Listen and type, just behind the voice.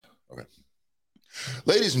Okay.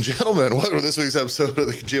 Ladies and gentlemen, welcome to this week's episode of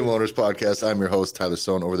the Gym Owners Podcast. I'm your host, Tyler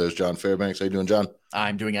Stone. Over there's John Fairbanks. How you doing, John?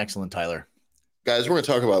 I'm doing excellent, Tyler. Guys, we're going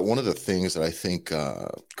to talk about one of the things that I think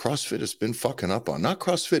CrossFit has been fucking up on. Not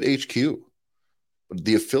CrossFit HQ, but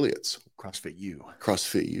the affiliates. CrossFit U.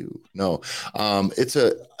 CrossFit U. No, I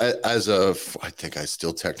think I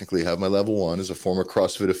still technically have my level 1 as a former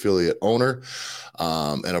CrossFit affiliate owner,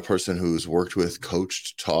 and a person who's worked with,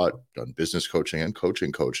 coached, taught, done business coaching and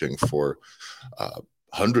coaching for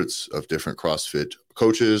hundreds of different CrossFit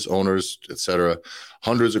coaches, owners, etc.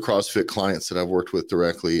 Hundreds of CrossFit clients that I've worked with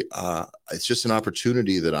directly. It's just an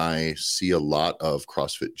opportunity that I see a lot of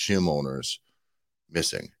CrossFit gym owners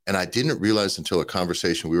missing. And I didn't realize until a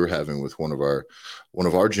conversation we were having with one of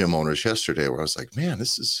our gym owners yesterday, where I was like, man,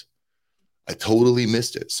 I totally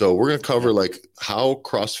missed it. So we're going to cover like how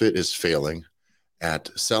CrossFit is failing at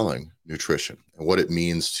selling nutrition and what it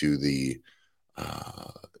means to the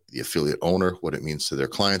affiliate owner, what it means to their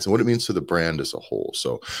clients, and what it means to the brand as a whole.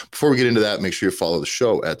 So before we get into that, make sure you follow the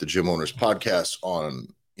show at the Gym Owners Podcast on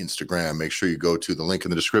Instagram. Make sure you go to the link in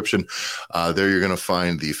the description. There you're going to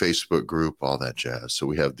find the Facebook group, all that jazz. So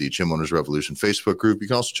we have the Gym Owners Revolution Facebook group. You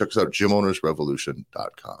can also check us out at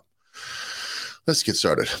gymownersrevolution.com. Let's get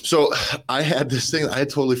started. So I had this thing, I had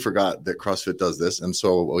totally forgot that CrossFit does this. And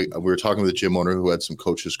so we were talking with a gym owner who had some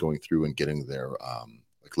coaches going through and getting their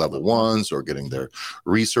like level 1s or getting their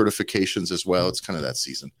recertifications as well. It's kind of that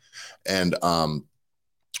season. And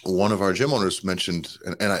one of our gym owners mentioned,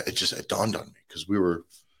 and it dawned on me, because we work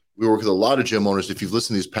with a lot of gym owners. If you've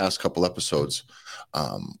listened to these past couple episodes,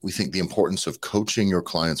 we think the importance of coaching your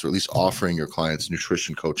clients, or at least offering your clients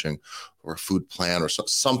nutrition coaching or a food plan or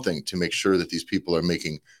something to make sure that these people are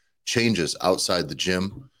making changes outside the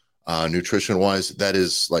gym, nutrition wise. That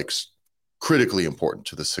is like critically important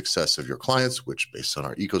to the success of your clients, which based on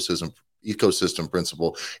our ecosystem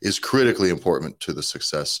principle is critically important to the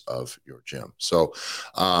success of your gym. So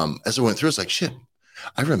as I went through, it's like, shit,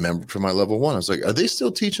 I remembered from my level 1, I was like, are they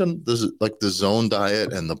still teaching the zone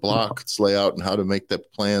diet and the blocks layout and how to make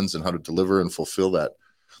that plans and how to deliver and fulfill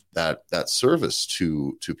that service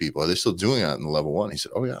to people? Are they still doing that in the level 1? He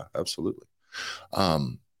said, oh yeah, absolutely.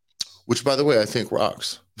 Which, by the way, I think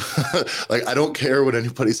rocks. Like, I don't care what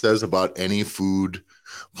anybody says about any food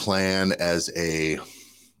plan as a,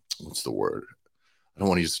 what's the word? I don't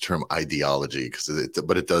want to use the term ideology,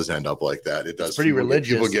 but it does end up like that. It does. It's pretty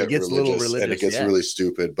religious. People get religious, a little religious, and it gets really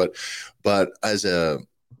stupid. But as a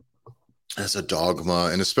dogma,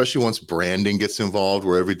 and especially once branding gets involved,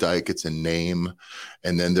 where every diet gets a name,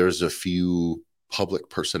 and then there's a few public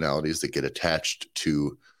personalities that get attached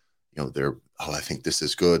to, I think this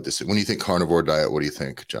is good. When you think carnivore diet, what do you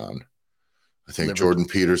think, John? I think Jordan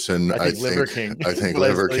Peterson. I think Liver King. I think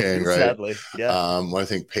Liver King, right? Sadly, yeah. I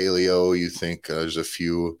think paleo. You think there's a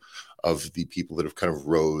few of the people that have kind of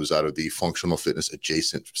rose out of the functional fitness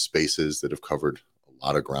adjacent spaces that have covered a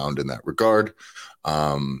lot of ground in that regard.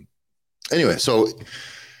 Anyway, so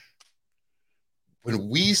when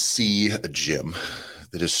we see a gym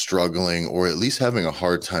that is struggling, or at least having a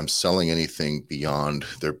hard time selling anything beyond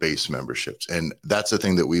their base memberships, and that's the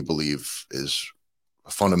thing that we believe is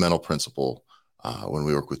a fundamental principle when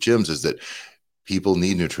we work with gyms, is that people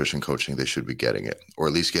need nutrition coaching. They should be getting it, or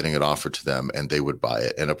at least getting it offered to them, and they would buy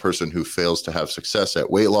it. And a person who fails to have success at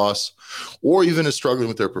weight loss, or even is struggling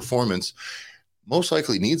with their performance, most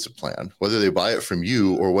likely needs a plan, whether they buy it from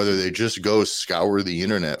you or whether they just go scour the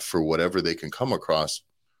internet for whatever they can come across.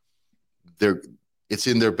 It's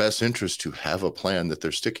in their best interest to have a plan that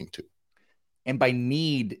they're sticking to. And by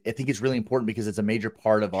need, I think it's really important, because it's a major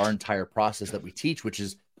part of our entire process that we teach, which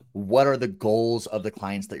is, what are the goals of the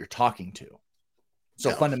clients that you're talking to?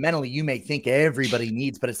 So fundamentally, you may think everybody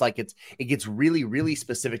needs, but it's like, it gets really, really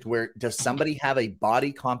specific to where, does somebody have a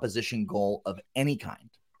body composition goal of any kind?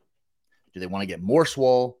 Do they want to get more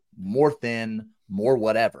swole, more thin, more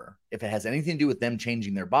whatever? If it has anything to do with them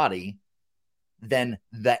changing their body, then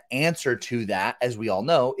the answer to that, as we all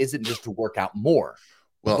know, isn't just to work out more.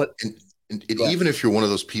 Well, and even if you're one of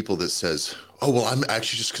those people that says, oh, well, I'm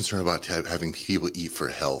actually just concerned about having people eat for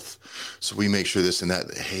health, so we make sure this and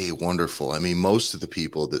that. Hey, wonderful. I mean, most of the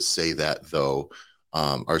people that say that, though,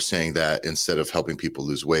 are saying that instead of helping people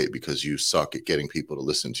lose weight, because you suck at getting people to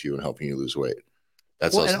listen to you and helping you lose weight.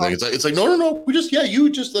 That's also the thing. It's like, no.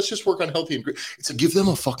 Let's just work on healthy and great. It's to give them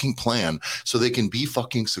a fucking plan so they can be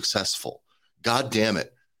fucking successful. God damn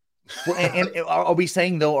it. Well, and are we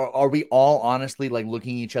saying, though, are we all honestly like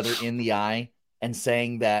looking each other in the eye and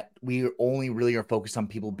saying that we only really are focused on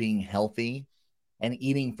people being healthy and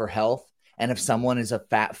eating for health? And if someone is a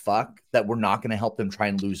fat fuck, that we're not going to help them try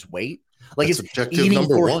and lose weight? Like, that's it's objective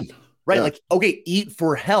number 1. right? Yeah, Like, okay, eat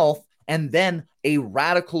for health. And then a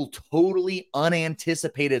radical, totally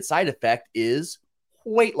unanticipated side effect is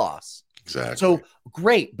weight loss. exactly. So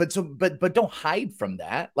great, but don't hide from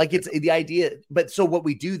that. Like it's the idea. But so what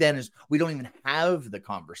we do then is we don't even have the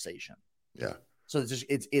conversation. Yeah. So it's just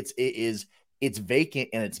it's vacant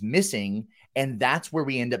and it's missing, and that's where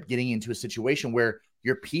we end up getting into a situation where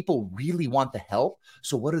your people really want the help.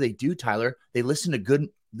 So what do, Tyler? They listen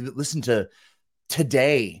to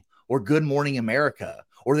Today or Good Morning America,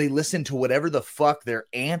 or they listen to whatever the fuck their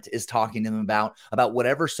aunt is talking to them about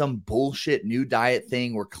whatever some bullshit new diet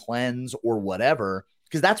thing or cleanse or whatever,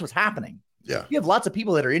 because that's what's happening. Yeah. You have lots of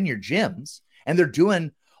people that are in your gyms and they're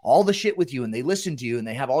doing all the shit with you and they listen to you and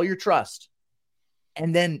they have all your trust.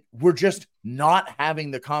 And then we're just not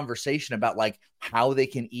having the conversation about like how they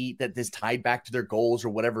can eat that is tied back to their goals or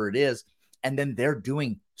whatever it is. And then they're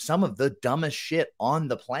doing some of the dumbest shit on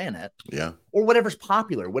the planet. Yeah. Or whatever's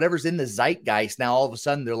popular, whatever's in the zeitgeist. Now, all of a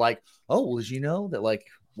sudden, they're like, oh, well, you know that like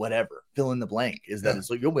whatever, fill in the blank is that it's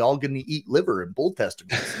like, you'll be all going to eat liver and bull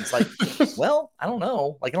testicles. And it's like, well, I don't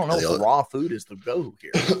know. Like, I don't know if raw food is the go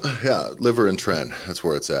here. Yeah. Liver and trend. That's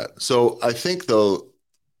where it's at. So I think though,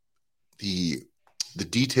 the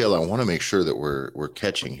detail I want to make sure that we're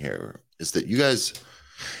catching here is that you guys,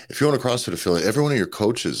 if you own a CrossFit affiliate, every one of your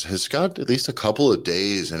coaches has got at least a couple of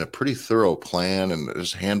days and a pretty thorough plan, and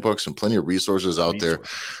there's handbooks and plenty of resources out there.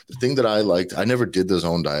 The thing that I liked, I never did the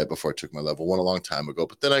zone diet before I took my level one a long time ago,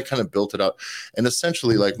 but then I kind of built it out. And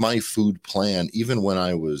essentially, like my food plan, even when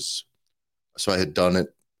I had done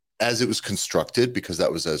it as it was constructed, because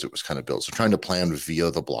that was as it was kind of built. So trying to plan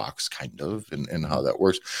via the blocks kind of, and how that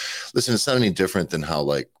works. Listen, it's not any different than how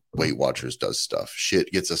like Weight Watchers does stuff.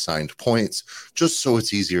 Shit gets assigned points just so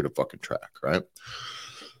it's easier to fucking track, right?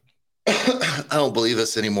 I don't believe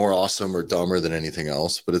it's any more awesome or dumber than anything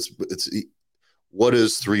else, but it's what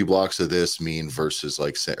does 3 blocks of this mean versus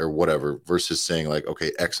like, or whatever, versus saying like,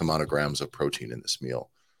 okay, X amount of grams of protein in this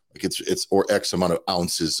meal. Like it's or X amount of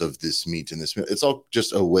ounces of this meat in this meal. It's all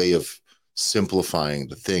just a way of simplifying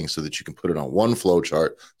the thing so that you can put it on one flow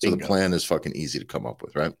chart. So Bingo. The plan is fucking easy to come up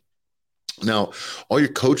with, right? Now, all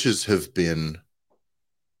your coaches have been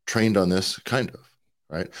trained on this kind of,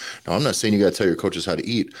 right? Now, I'm not saying you got to tell your coaches how to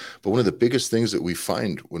eat, but one of the biggest things that we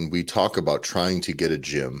find when we talk about trying to get a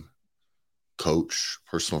gym coach,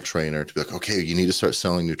 personal trainer to be like, okay, you need to start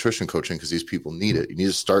selling nutrition coaching because these people need it. You need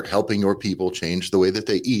to start helping your people change the way that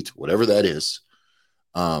they eat, whatever that is.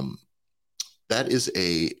 That is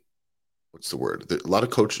what's the word? A lot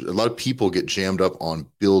of people get jammed up on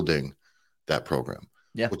building that program.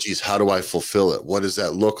 Yeah. Well, geez, how do I fulfill it? What does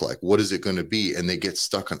that look like? What is it going to be? And they get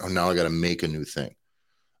stuck on, oh, now I got to make a new thing.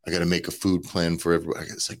 I got to make a food plan for everybody.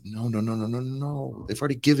 It's like, no. They've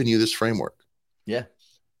already given you this framework. Yeah.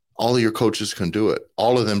 All of your coaches can do it.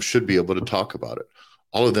 All of them should be able to talk about it.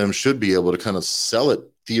 All of them should be able to kind of sell it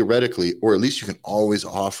theoretically, or at least you can always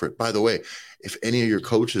offer it. By the way, if any of your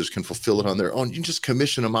coaches can fulfill it on their own, you can just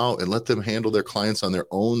commission them out and let them handle their clients on their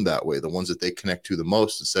own that way, the ones that they connect to the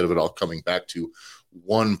most, instead of it all coming back to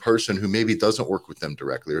one person who maybe doesn't work with them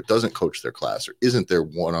directly or doesn't coach their class or isn't their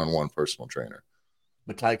one-on-one personal trainer.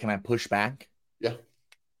 But Ty, can I push back? Yeah.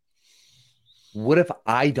 What if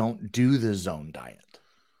I don't do the zone diet?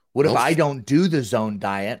 What if I don't do the zone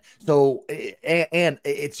diet? So, and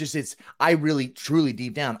I really, truly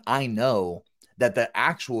deep down, I know that the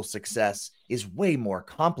actual success is way more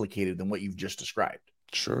complicated than what you've just described.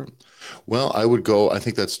 Sure. Well, I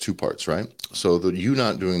think that's 2 parts, right? So you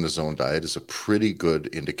not doing the zone diet is a pretty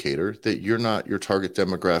good indicator that you're not your target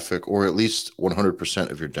demographic, or at least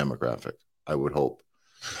 100% of your demographic. I would hope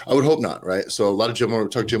not, right? So a lot of gym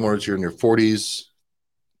owners, you're in your 40s,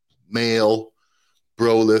 male,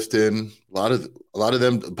 bro lifting, a lot of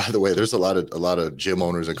them, by the way, there's a lot of gym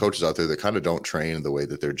owners and coaches out there that kind of don't train the way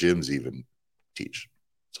that their gyms even teach.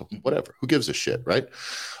 So whatever, who gives a shit, right?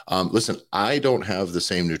 Listen, I don't have the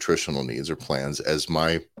same nutritional needs or plans as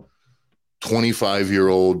my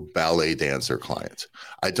 25-year-old ballet dancer client.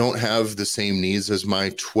 I don't have the same needs as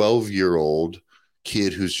my 12-year-old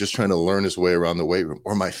kid who's just trying to learn his way around the weight room,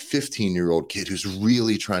 or my 15-year-old kid who's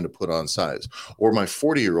really trying to put on size, or my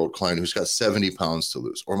 40-year-old client who's got 70 pounds to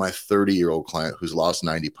lose, or my 30-year-old client who's lost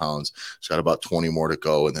 90 pounds, has got about 20 more to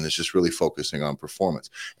go, and then is just really focusing on performance.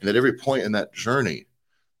 And at every point in that journey,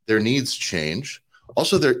 their needs change.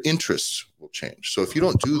 Also, their interests will change. So if you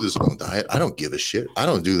don't do the zone diet, I don't give a shit. I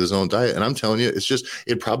don't do the zone diet. And I'm telling you,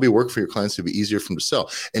 it'd probably work for your clients to be easier for them to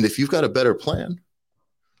sell. And if you've got a better plan,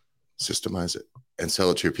 systemize it and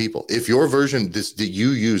sell it to your people. If your version that you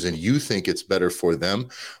use and you think it's better for them,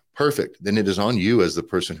 perfect. Then it is on you as the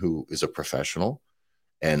person who is a professional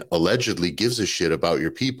and allegedly gives a shit about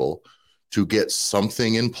your people to get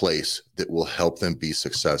something in place that will help them be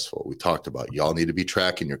successful. We talked about y'all need to be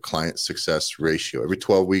tracking your client success ratio. Every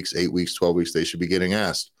 12 weeks, 8 weeks, 12 weeks, they should be getting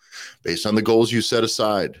asked, based on the goals you set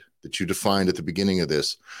aside that you defined at the beginning of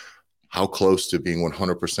this, how close to being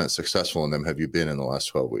 100% successful in them have you been in the last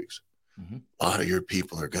 12 weeks? Mm-hmm. A lot of your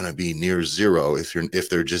people are going to be near zero if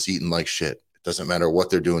they're just eating like shit. It doesn't matter what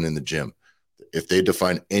they're doing in the gym. If they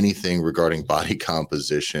define anything regarding body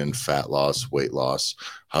composition, fat loss, weight loss,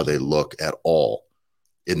 how they look at all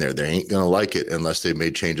in there, they ain't going to like it unless they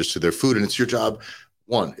made changes to their food. And it's your job.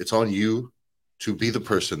 One, it's on you to be the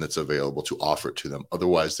person that's available to offer it to them.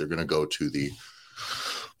 Otherwise, they're going to go to the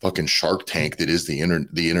fucking Shark Tank that is the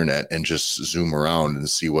internet and just zoom around and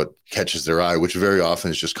see what catches their eye, which very often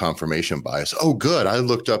is just confirmation bias. Oh, good. I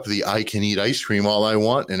looked up the I can eat ice cream all I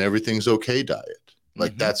want and everything's okay diet.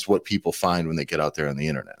 Like that's what people find when they get out there on the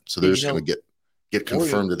internet. So they're just going to get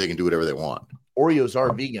confirmed that they can do whatever they want. Oreos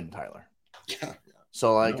are vegan, Tyler. Yeah.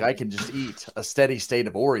 So I can just eat a steady state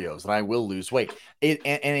of Oreos and I will lose weight.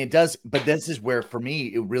 It does. But this is where, for me,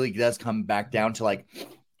 it really does come back down to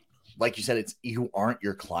like you said, it's you aren't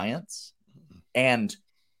your clients. And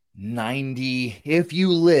if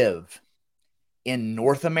you live in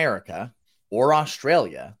North America or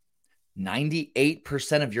Australia,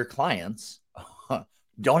 98% of your clients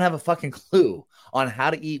don't have a fucking clue on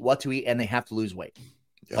how to eat, what to eat, and they have to lose weight.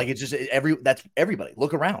 Yeah. Like it's just that's everybody.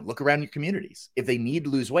 Look around your communities if they need to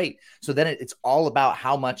lose weight. So then it's all about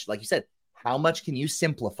how much, like you said, how much can you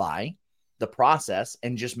simplify the process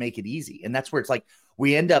and just make it easy? And that's where it's like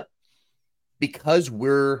we end up, because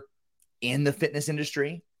we're in the fitness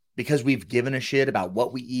industry, because we've given a shit about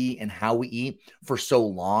what we eat and how we eat for so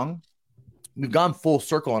long, we've gone full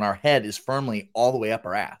circle and our head is firmly all the way up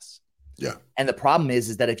our ass. Yeah. And the problem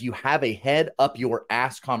is that if you have a head up your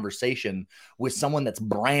ass conversation with someone that's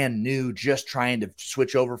brand new, just trying to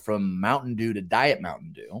switch over from Mountain Dew to Diet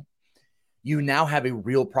Mountain Dew, you now have a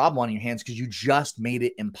real problem on your hands because you just made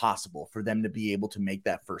it impossible for them to be able to make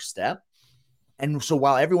that first step. And so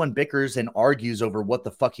while everyone bickers and argues over what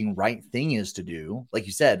the fucking right thing is to do, like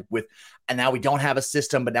you said, and now we don't have a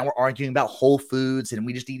system, but now we're arguing about whole foods and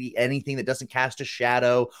we just eat anything that doesn't cast a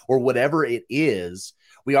shadow or whatever it is.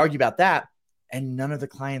 We argue about that and none of the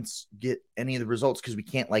clients get any of the results because we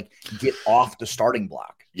can't like get off the starting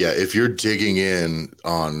block. Yeah. If you're digging in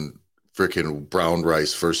on freaking brown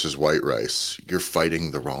rice versus white rice, you're fighting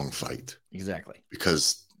the wrong fight. Exactly.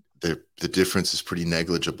 Because the difference is pretty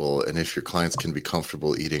negligible. And if your clients can be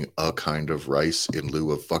comfortable eating a kind of rice in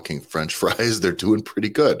lieu of fucking French fries, they're doing pretty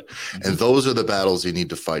good. Mm-hmm. And those are the battles you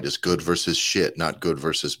need to fight, is good versus shit, not good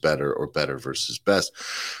versus better or better versus best.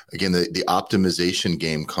 Again, the optimization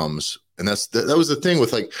game comes. And that was the thing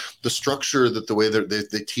with like the structure, that the way that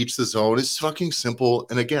they teach the zone is fucking simple.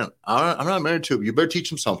 And again, I'm not married to it. You better teach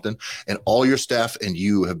them something. And all your staff and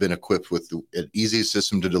you have been equipped with an easy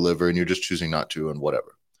system to deliver, and you're just choosing not to, and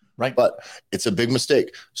whatever. Right. But it's a big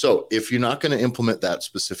mistake. So if you're not going to implement that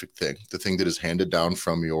specific thing, the thing that is handed down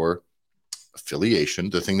from your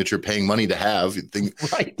affiliation, the thing that you're paying money to have, the thing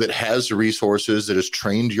that has resources, that has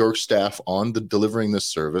trained your staff on delivering this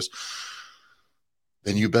service,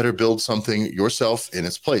 then you better build something yourself in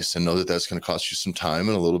its place and know that that's going to cost you some time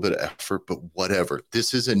and a little bit of effort, but whatever.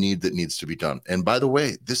 This is a need that needs to be done. And by the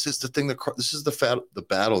way, this is the thing this is the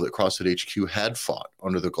battle that CrossFit HQ had fought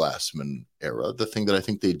under the Glassman era. The thing that I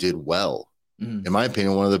think they did well, in my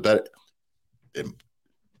opinion, one of the better. If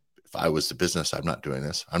I was the business, I'm not doing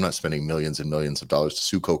this. I'm not spending millions and millions of dollars to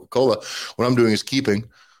sue Coca-Cola. What I'm doing is keeping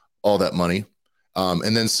all that money,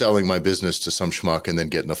 and then selling my business to some schmuck and then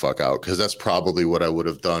getting the fuck out. Because that's probably what I would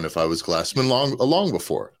have done if I was Glassman long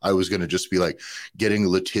before. I was going to just be like getting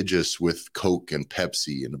litigious with Coke and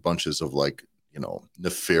Pepsi and bunches of like,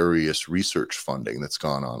 nefarious research funding that's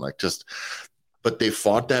gone on. But they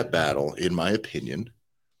fought that battle, in my opinion,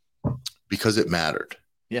 because it mattered.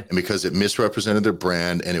 Yeah. And because it misrepresented their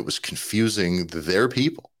brand and it was confusing their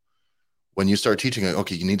people. When you start teaching, like,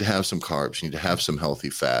 okay, you need to have some carbs, you need to have some healthy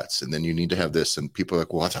fats, and then you need to have this. And people are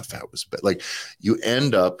like, well, I thought fat was bad. Like, you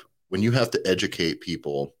end up, when you have to educate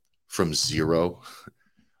people from zero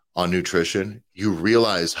on nutrition, you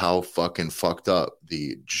realize how fucking fucked up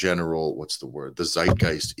the general, the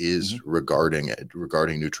zeitgeist is regarding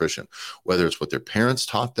nutrition, whether it's what their parents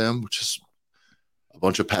taught them, which is a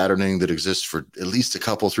bunch of patterning that exists for at least a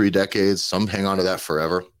couple, 3 decades. Some hang on to that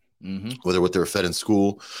forever. Whether what they're fed in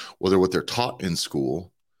school, whether what they're taught in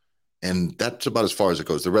school. And that's about as far as it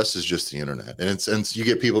goes. The rest is just the internet. And you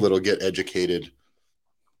get people that'll get educated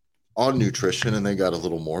on nutrition and they got a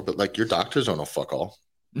little more, but like your doctors don't know fuck all.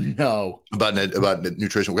 No. about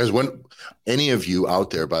nutrition. Guys, when any of you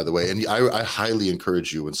out there, by the way, and I highly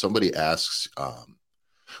encourage you when somebody asks,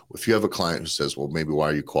 if you have a client who says, well, maybe why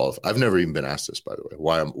are you qualified? I've never even been asked this, by the way.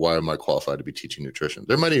 Why am I qualified to be teaching nutrition?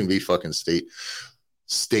 There might even be fucking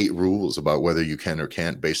state rules about whether you can or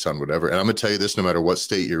can't based on whatever. And I'm going to tell you this, no matter what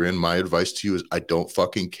state you're in, my advice to you is I don't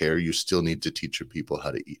fucking care. You still need to teach your people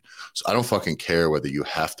how to eat. So I don't fucking care whether you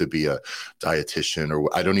have to be a dietitian,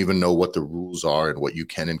 or I don't even know what the rules are and what you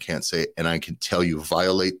can and can't say. And I can tell you,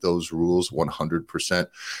 violate those rules 100%.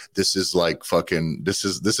 This is like fucking, this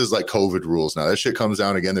is like COVID rules. Now that shit comes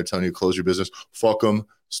down again. They're telling you to close your business. Fuck them.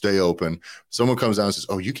 Stay open. Someone comes down and says,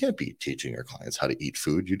 oh, you can't be teaching your clients how to eat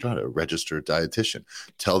food. You're not a registered dietitian.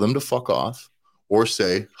 Tell them to fuck off, or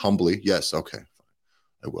say humbly, yes, okay,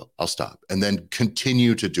 I will. I'll stop. And then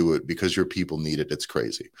continue to do it because your people need it. It's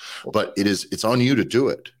crazy. But it's on you to do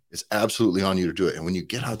it. It's absolutely on you to do it. And when you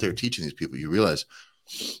get out there teaching these people, you realize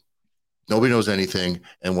nobody knows anything.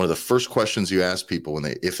 And one of the first questions you ask people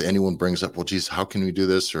if anyone brings up, well, geez, how can we do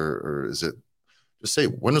this? Or is it, just say,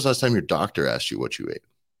 when was the last time your doctor asked you what you ate?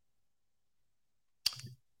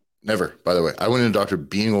 Never, by the way. I went to a doctor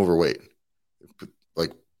being overweight,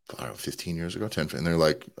 like, I don't know, 15 years ago, 10, and they're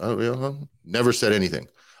like, oh, yeah, never said anything.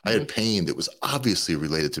 I had pain that was obviously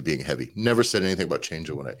related to being heavy. Never said anything about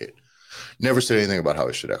changing what I ate. Never said anything about how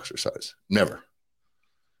I should exercise. Never.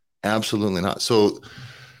 Absolutely not. So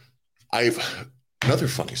another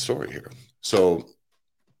funny story here. So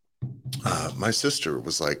my sister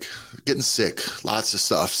was like getting sick, lots of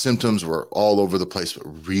stuff. Symptoms were all over the place,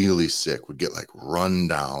 but really sick. Would get like run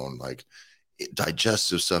down, like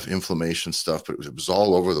digestive stuff, inflammation stuff, but it was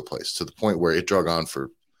all over the place to the point where it drug on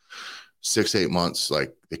for 6-8 months.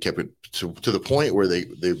 Like they kept it to the point where they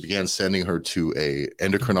began sending her to a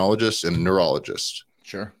endocrinologist and a neurologist.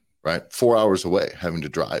 Sure. Right. 4 hours away, having to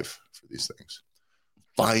drive for these things.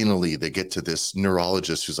 Finally, they get to this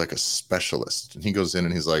neurologist who's like a specialist, and he goes in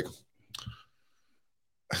and he's like,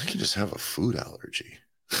 I think you just have a food allergy.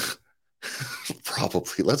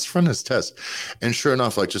 Probably. Let's run this test. And sure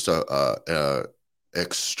enough, like just a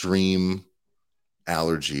extreme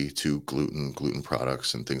allergy to gluten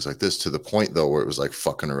products and things like this, to the point though where it was like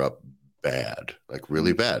fucking her up bad, like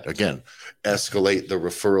really bad. Again, escalate the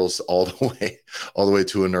referrals all the way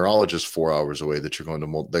to a neurologist 4 hours away that you're going to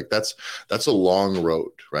like that's a long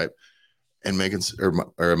road, right? And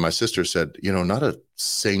my sister said, not a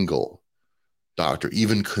single doctor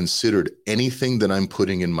even considered anything that I'm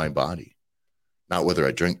putting in my body. Not whether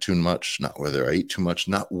I drink too much, not whether I eat too much,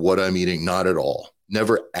 not what I'm eating, not at all.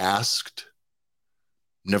 Never asked.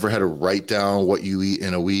 Never had to write down what you eat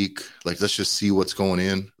in a week. Like, let's just see what's going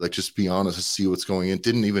in. Like, just be honest, let's see what's going in.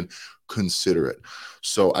 Didn't even consider it.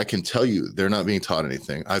 So I can tell you, they're not being taught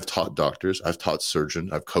anything. I've taught doctors. I've taught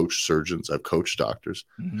surgeons. I've coached surgeons. I've coached doctors.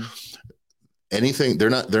 Mm-hmm. Anything, they're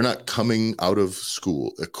not coming out of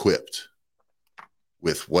school equipped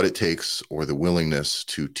with what it takes or the willingness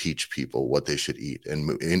to teach people what they should eat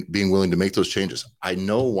and being willing to make those changes. I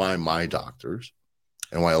know why my doctors,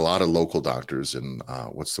 and why a lot of local doctors and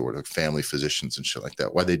like family physicians and shit like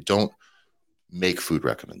that, why they don't make food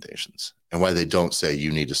recommendations, and why they don't say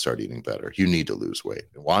you need to start eating better, you need to lose weight.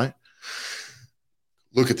 And why?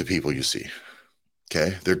 Look at the people you see.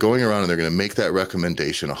 Okay. They're going around and they're going to make that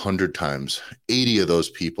recommendation 100 times. 80 of those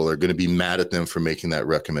people are going to be mad at them for making that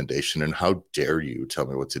recommendation. And how dare you tell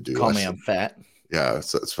me what to do? Call me I'm fat. Yeah.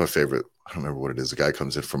 It's my favorite. I don't remember what it is. The guy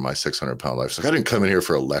comes in from My 600-Pound Life. It's like, I didn't come in here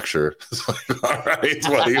for a lecture. It's like, all right,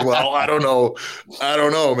 buddy. Well, I don't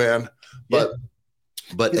know, man. But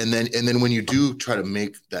and then when you do try to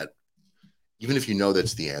make that, even if you know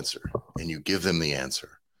that's the answer, and you give them the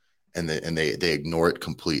answer, and they ignore it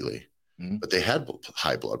completely, but they had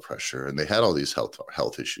high blood pressure and they had all these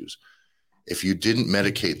health issues. If you didn't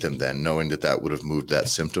medicate them then, knowing that would have moved that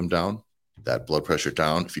symptom down, that blood pressure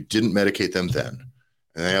down, if you didn't medicate them then,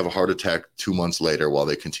 and they have a heart attack 2 months later while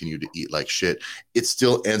they continue to eat like shit, it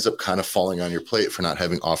still ends up kind of falling on your plate for not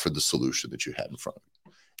having offered the solution that you had in front of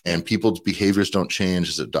you. And people's behaviors don't change.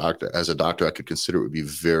 As a doctor, I could consider it would be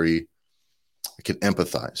I can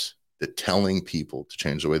empathize that telling people to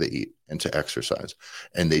change the way they eat and to exercise,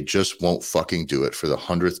 and they just won't fucking do it for the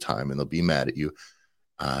 100th time, and they'll be mad at you.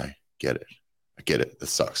 I get it. It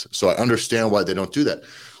sucks. So I understand why they don't do that,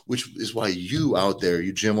 which is why you out there,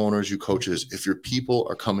 you gym owners, you coaches, if your people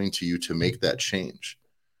are coming to you to make that change,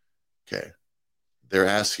 okay, they're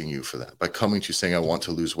asking you for that by coming to you saying, I want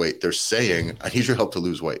to lose weight. They're saying, I need your help to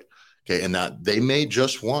lose weight. Okay. And that they may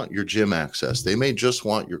just want your gym access. They may just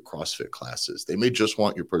want your CrossFit classes. They may just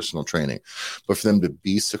want your personal training, but for them to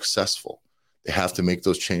be successful, they have to make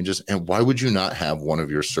those changes. And why would you not have one of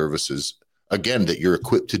your services again, that you're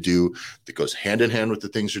equipped to do, that goes hand in hand with the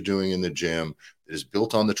things you're doing in the gym, that is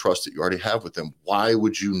built on the trust that you already have with them, why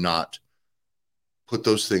would you not put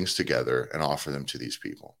those things together and offer them to these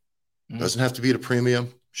people? Doesn't have to be at a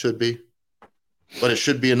premium, should be, but it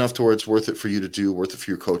should be enough to where it's worth it for you to do, worth it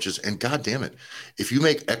for your coaches. And God damn it, if you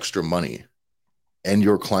make extra money and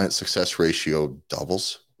your client success ratio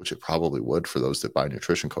doubles, which it probably would for those that buy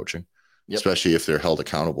nutrition coaching, especially if they're held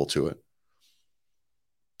accountable to it.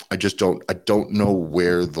 I don't know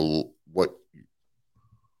where's the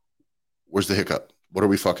hiccup? What are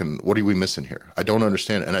we missing here? I don't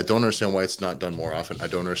understand. And I don't understand why it's not done more often. I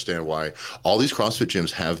don't understand why all these CrossFit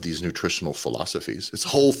gyms have these nutritional philosophies. It's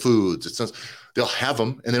whole foods. They'll have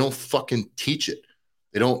them and they don't fucking teach it.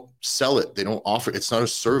 They don't sell it. They don't offer it. It's not a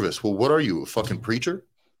service. Well, what are you, a fucking preacher?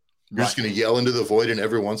 You're just going to yell into the void and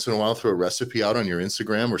every once in a while throw a recipe out on your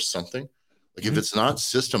Instagram or something? Like if it's not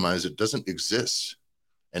systemized, it doesn't exist.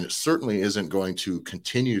 And it certainly isn't going to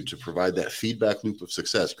continue to provide that feedback loop of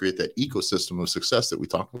success, create that ecosystem of success that we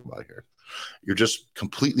talk about here. You're just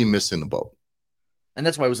completely missing the boat. And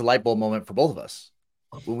that's why it was a light bulb moment for both of us.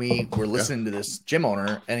 When we were listening to this gym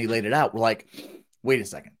owner and he laid it out, we're like, wait a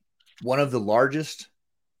second. One of the largest,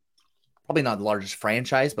 probably not the largest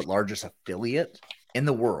franchise, but largest affiliate in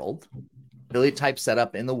the world, affiliate type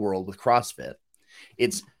setup in the world with CrossFit.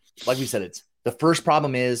 It's like we said, it's the first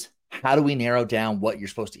problem is, how do we narrow down what you're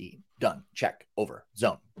supposed to eat? Done. Check. Over.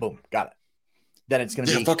 Zone. Boom. Got it. Then it's going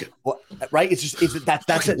to be fuck it. Well, right. It's that's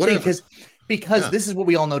the thing because this is what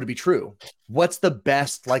we all know to be true. What's the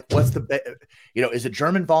best? Like, is it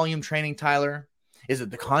German volume training, Tyler? Is it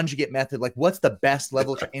the conjugate method? Like, what's the best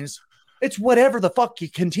level? It's whatever the fuck you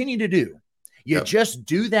continue to do. You just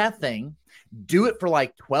do that thing, do it for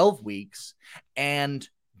like 12 weeks and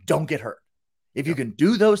don't get hurt. If you can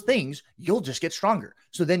do those things, you'll just get stronger.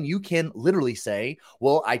 So then you can literally say,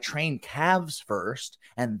 well, I train calves first,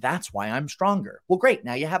 and that's why I'm stronger. Well, great.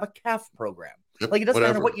 Now you have a calf program. Like, it doesn't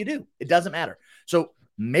matter what you do. It doesn't matter. So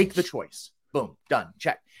make the choice. Boom. Done.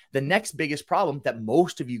 Check. The next biggest problem that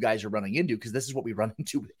most of you guys are running into, because this is what we run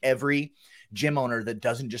into with every gym owner that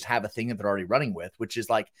doesn't just have a thing that they're already running with, which is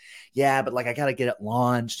like, yeah, but like I got to get it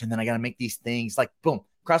launched, and then I got to make these things. Like, boom,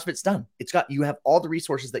 CrossFit's done. You have all the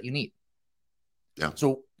resources that you need. Yeah.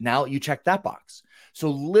 So now you check that box. So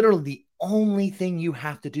literally the only thing you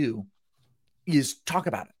have to do is talk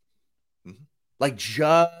about it. Mm-hmm. Like,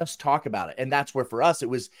 just talk about it. And that's where for us, it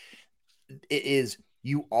is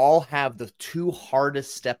you all have the two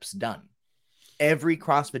hardest steps done. Every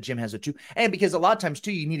CrossFit gym has a two. And because a lot of times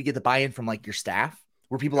too, you need to get the buy-in from like your staff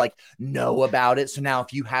where people like know about it. So now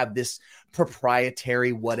if you have this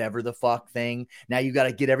proprietary, whatever the fuck thing, now you got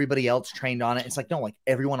to get everybody else trained on it. It's like, no, like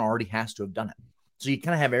everyone already has to have done it. So you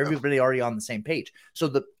kind of have everybody already on the same page. So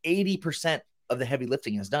the 80% of the heavy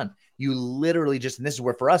lifting is done. You literally just, and this is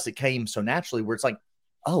where for us, it came so naturally where it's like,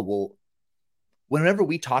 oh, well, whenever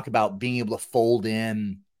we talk about being able to fold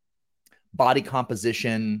in body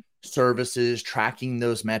composition services, tracking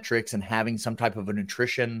those metrics and having some type of a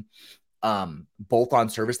nutrition bolt-on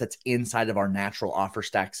service that's inside of our natural offer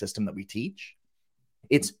stack system that we teach,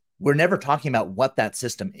 we're never talking about what that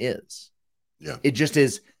system is. Yeah. It just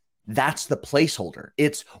is. That's the placeholder.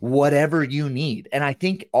 It's whatever you need. And I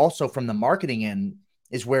think also from the marketing end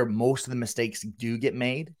is where most of the mistakes do get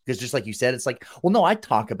made. Because just like you said, it's like, well, no, I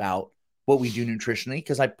talk about what we do nutritionally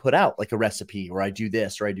because I put out like a recipe or I do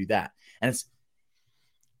this or I do that. And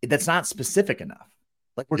that's not specific enough.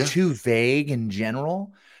 Like we're too vague in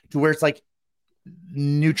general to where it's like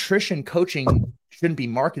nutrition coaching shouldn't be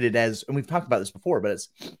marketed as, and we've talked about this before, but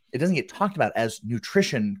it doesn't get talked about as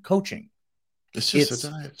nutrition coaching. It's just a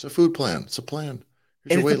diet. It's a food plan. It's a plan.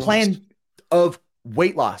 And it's a plan of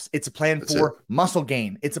weight loss. It's a plan for muscle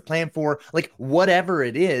gain. It's a plan for like whatever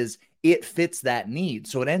it is, it fits that need.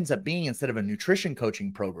 So it ends up being, instead of a nutrition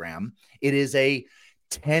coaching program, it is a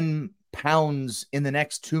 10 pounds in the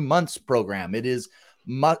next 2 months program. It is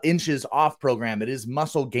inches off program. It is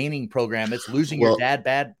muscle gaining program. It's losing your dad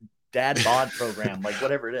bod program, like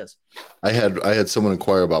whatever it is. I had someone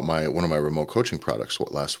inquire about one of my remote coaching products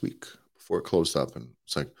last week before it closed up, and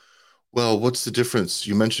it's like, well, what's the difference?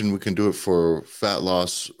 You mentioned we can do it for fat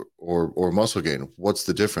loss or muscle gain. What's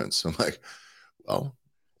the difference? I'm like, well,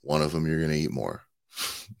 one of them you're going to eat more.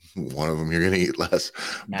 One of them you're going to eat less.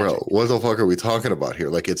 Magic. Bro, what the fuck are we talking about here?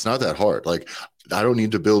 Like, it's not that hard. Like, I don't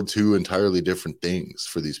need to build two entirely different things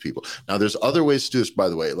for these people. Now, there's other ways to do this, by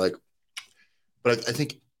the way. Like, but I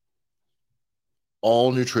think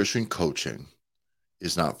all nutrition coaching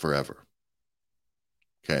is not forever.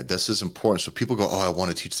 Okay, this is important. So people go, oh, I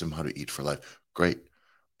want to teach them how to eat for life. Great.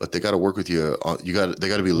 But they got to work with you. They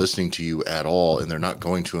got to be listening to you at all. And they're not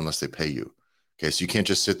going to unless they pay you. Okay, so you can't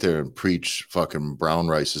just sit there and preach fucking brown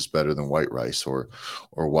rice is better than white rice, or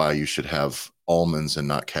why you should have almonds and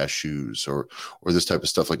not cashews, or this type of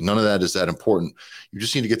stuff. Like none of that is that important. You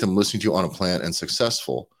just need to get them listening to you on a plan and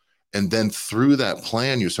successful. And then through that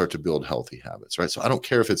plan, you start to build healthy habits, right? So I don't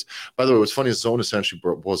care if it's, by the way, what's funny is Zone essentially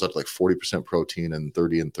boils up to like 40% protein and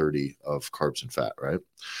 30 and 30 of carbs and fat, right?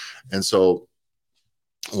 And so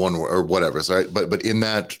one or whatever, right? But in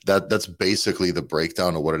that's basically the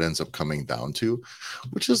breakdown of what it ends up coming down to,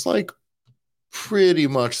 which is like pretty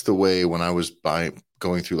much the way when I was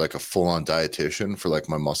going through like a full-on dietitian for like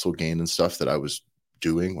my muscle gain and stuff that I was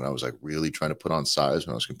doing when I was like really trying to put on size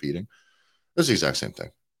when I was competing. It was the exact same thing.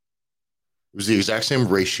 It was the exact same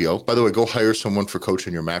ratio. By the way, go hire someone for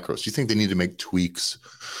coaching your macros. You think they need to make tweaks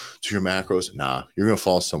to your macros? Nah, you're going to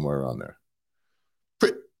fall somewhere around there.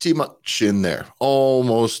 Pretty much in there,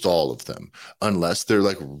 almost all of them, unless they're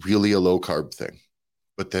like really a low carb thing.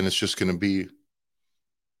 But then it's just going to be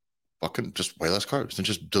fucking just way less carbs and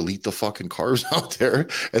just delete the fucking carbs out there.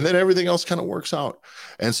 And then everything else kind of works out.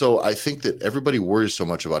 And so I think that everybody worries so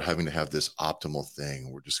much about having to have this optimal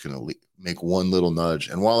thing. We're just going to make one little nudge.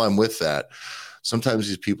 And while I'm with that, sometimes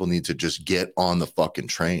these people need to just get on the fucking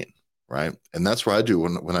train. Right. And that's what I do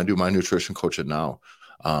when I do my nutrition coaching now.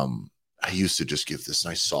 I used to just give this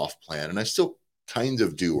nice soft plan, and I still kind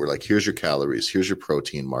of do. We're like, here's your calories, here's your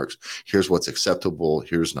protein marks, here's what's acceptable,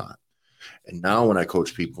 here's not. And now when I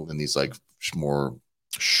coach people in these like more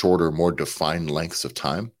shorter, more defined lengths of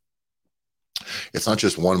time, it's not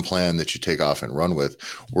just one plan that you take off and run with.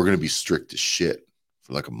 We're going to be strict as shit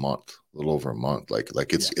for like a month, a little over a month. Like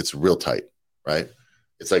it's real tight, right?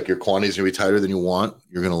 It's like your quantity is going to be tighter than you want.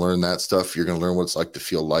 You're going to learn that stuff. You're going to learn what it's like to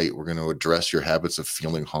feel light. We're going to address your habits of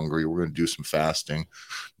feeling hungry. We're going to do some fasting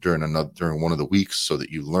during one of the weeks so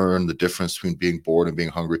that you learn the difference between being bored and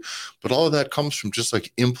being hungry. But all of that comes from just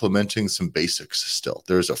like implementing some basics still.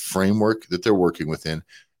 There's a framework that they're working within,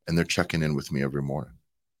 and they're checking in with me every morning.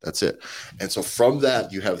 That's it. And so from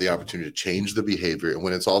that, you have the opportunity to change the behavior. And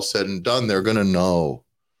when it's all said and done, they're going to know.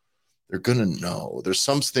 They're going to know. There's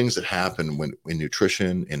some things that happen when in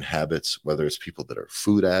nutrition, in habits, whether it's people that are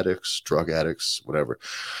food addicts, drug addicts, whatever.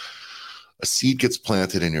 A seed gets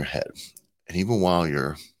planted in your head. And even while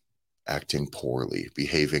you're acting poorly,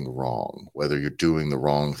 behaving wrong, whether you're doing the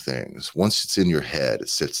wrong things, once it's in your head, it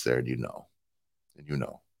sits there and you know, and you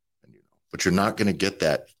know, and you know. But you're not going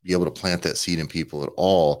to be able to plant that seed in people at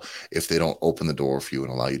all if they don't open the door for you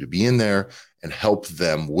and allow you to be in there and help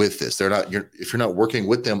them with this. If you're not working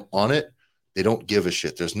with them on it, they don't give a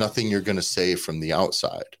shit. There's nothing you're going to say from the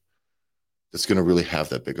outside that's going to really have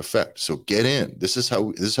that big effect. So get in. This is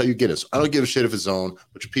how you get it. So I don't give a shit if it's Zone,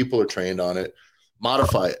 which people are trained on it.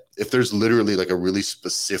 Modify it. If there's literally like a really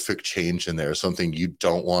specific change in there, something you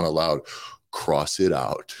don't want allowed, cross it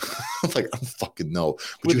out. Like, I don't fucking know.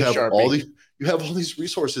 But you have all these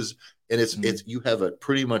resources. And it's you have a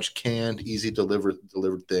pretty much canned, easy delivered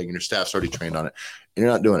thing, and your staff's already trained on it, and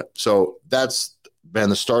you're not doing it. So that's been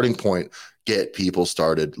the starting point. Get people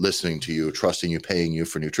started listening to you, trusting you, paying you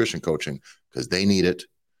for nutrition coaching because they need it.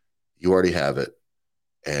 You already have it,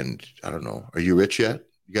 and I don't know. Are you rich yet?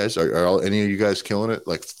 You guys are any of you guys killing it?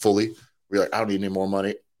 Like fully? We're like, I don't need any more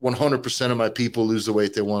money. 100% of my people lose the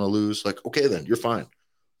weight they want to lose. Like, okay, then you're fine,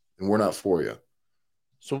 and we're not for you.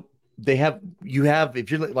 So if you're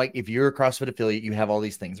a CrossFit affiliate, you have all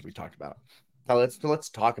these things that we talked about. Now let's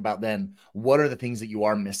talk about then what are the things that you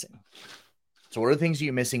are missing. So what are the things that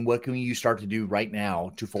you're missing? What can you start to do right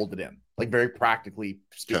now to fold it in? Like very practically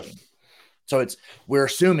speaking. Yeah. So we're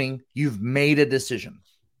assuming you've made a decision.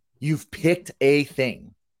 You've picked a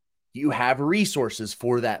thing. You have resources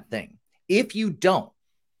for that thing. If you don't,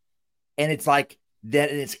 and it's like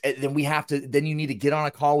that, then you need to get on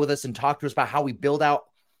a call with us and talk to us about how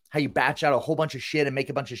you batch out a whole bunch of shit and make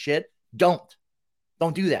a bunch of shit. Don't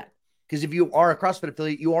do that. Because if you are a CrossFit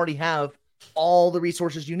affiliate, you already have all the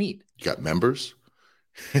resources you need. You got members,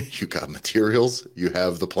 you got materials, you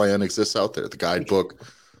have the plan exists out there, the guidebook,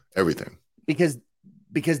 everything. Because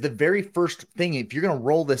the very first thing, if you're going to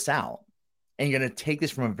roll this out and you're going to take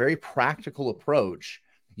this from a very practical approach,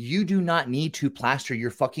 you do not need to plaster your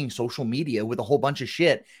fucking social media with a whole bunch of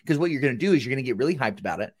shit. Because what you're going to do is you're going to get really hyped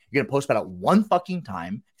about it. You're going to post about it one fucking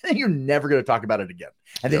time, and then you're never going to talk about it again.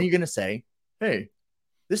 And then you're going to say, hey,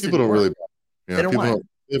 this people don't work. really, yeah,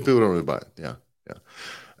 people don't really buy it. Yeah. Yeah.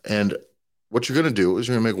 And what you're going to do is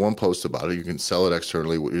you're going to make one post about it. You can sell it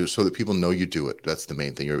externally so that people know you do it. That's the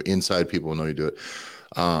main thing. Your inside people will know you do it.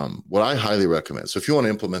 What I highly recommend. So if you want to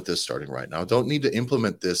implement this starting right now, don't need to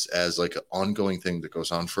implement this as like an ongoing thing that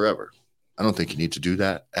goes on forever. I don't think you need to do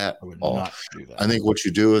that at I would all. not do that. I think what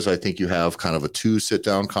you do is I think you have kind of a 2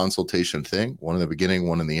 sit-down consultation thing, one in the beginning,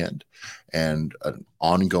 one in the end, and an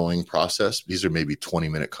ongoing process. These are maybe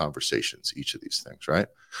 20-minute conversations, each of these things, right?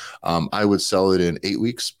 I would sell it in 8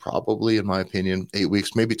 weeks, probably, in my opinion. 8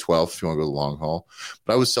 weeks, maybe 12 if you want to go the long haul.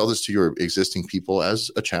 But I would sell this to your existing people as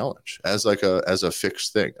a challenge, as a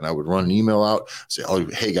fixed thing. And I would run an email out, say, oh,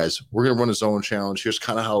 hey guys, we're going to run a zone challenge. Here's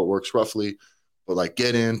kind of how it works roughly. But like,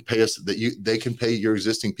 get in, pay us they can pay your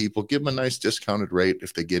existing people, give them a nice discounted rate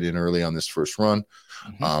if they get in early on this first run.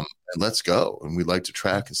 And let's go. And we'd like to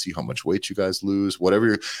track and see how much weight you guys lose,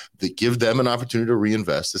 whatever. They give them an opportunity to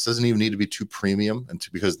reinvest. This doesn't even need to be too premium,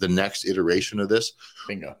 because the next iteration of this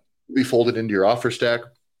bingo will be folded into your offer stack.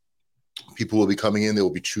 People will be coming in. They will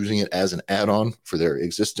be choosing it as an add-on for their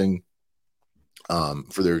existing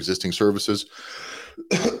services.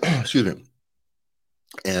 Excuse me.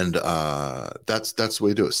 And that's the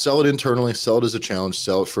way to do it. Sell it internally, sell it as a challenge,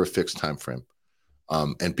 sell it for a fixed time frame.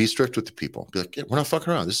 And be strict with the people. Be like, yeah, we're not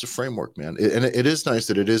fucking around. This is a framework, man. And it is nice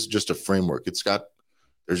that it is just a framework.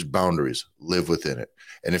 There's boundaries, live within it.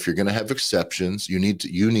 And if you're going to have exceptions, you need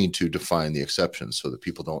to define the exceptions so that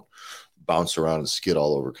people don't bounce around and skid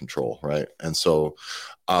all over control, right? And so,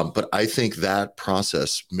 but I think that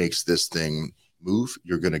process makes this thing move.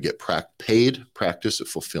 You're going to get paid practice at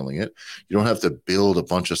fulfilling it. You don't have to build a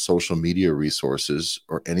bunch of social media resources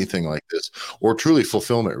or anything like this, or truly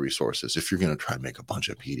fulfillment resources. If you're going to try and make a bunch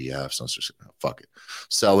of PDFs, let's just fuck it,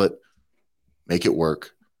 sell it, make it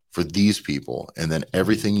work for these people. And then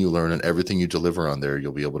everything you learn and everything you deliver on there,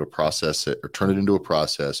 you'll be able to process it or turn it into a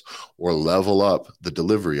process or level up the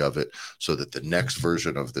delivery of it so that the next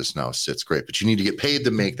version of this now sits great. But you need to get paid to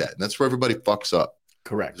make that. And that's where everybody fucks up.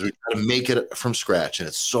 Correct. We got to make it from scratch, and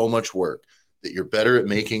it's so much work that you're better at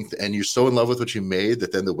making, and you're so in love with what you made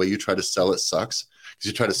that then the way you try to sell it sucks, because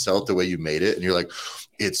you try to sell it the way you made it, and you're like,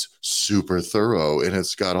 it's super thorough and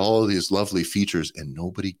it's got all of these lovely features, and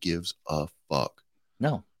nobody gives a fuck.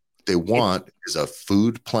 No. What they want is a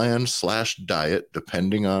food plan / diet,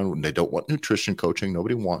 depending on when they don't want nutrition coaching.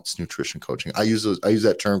 Nobody wants nutrition coaching. I use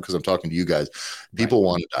that term because I'm talking to you guys. People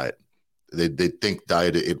want a diet. They think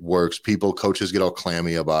diet, it works. Coaches get all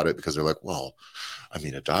clammy about it because they're like, well, I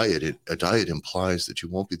mean, a diet implies that you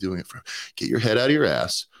won't be doing it for. Get your head out of your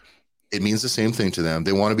ass. It means the same thing to them.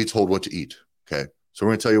 They want to be told what to eat. Okay. So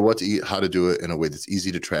we're going to tell you what to eat, how to do it in a way that's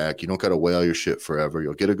easy to track. You don't got to weigh all your shit forever.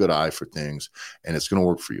 You'll get a good eye for things, and it's going to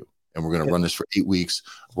work for you. And we're going to run this for 8 weeks.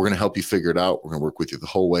 We're going to help you figure it out. We're going to work with you the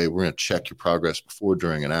whole way. We're going to check your progress before,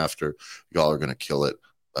 during, and after. Y'all are going to kill it.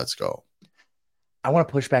 Let's go. I want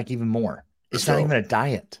to push back even more. It's not even a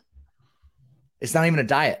diet. It's not even a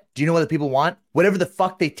diet. Do you know what the people want? Whatever the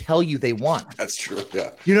fuck they tell you they want. That's true.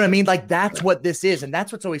 Yeah. You know what I mean? Like, that's what this is. And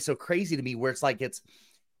that's what's always so crazy to me, where it's like,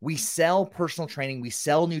 we sell personal training, we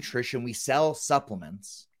sell nutrition, we sell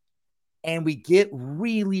supplements, and we get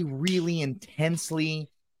really, really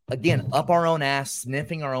intensely, again, up our own ass,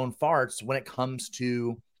 sniffing our own farts when it comes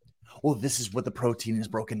to, well, this is what the protein is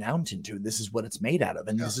broken down into. This is what it's made out of.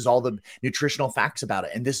 And this is all the nutritional facts about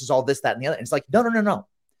it. And this is all this, that, and the other. And it's like, no.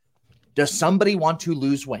 Does somebody want to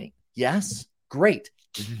lose weight? Yes. Great.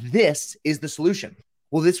 This is the solution.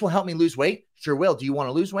 Well, this will help me lose weight. Sure will. Do you want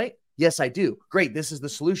to lose weight? Yes, I do. Great. This is the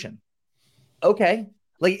solution. Okay.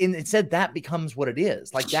 Like, and instead that becomes what it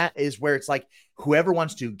is. Like, that is where it's like, whoever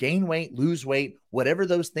wants to gain weight, lose weight, whatever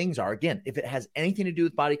those things are, again, if it has anything to do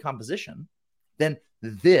with body composition, then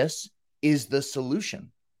this is the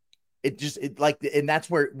solution. And that's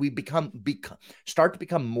where we start to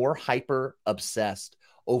become more hyper obsessed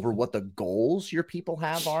over what the goals your people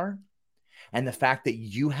are, and the fact that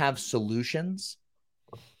you have solutions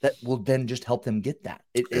that will then just help them get that.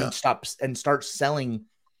 And start selling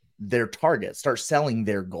their targets, start selling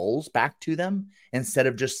their goals back to them, instead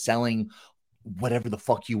of just selling whatever the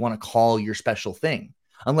fuck you want to call your special thing.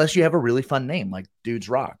 Unless you have a really fun name like Dudes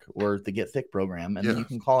Rock or the Get Thick program, and then you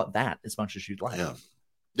can call it that as much as you'd like.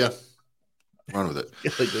 Yeah. Run with it.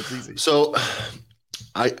 Like, that's easy. So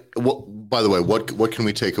by the way, what can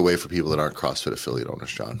we take away for people that aren't CrossFit affiliate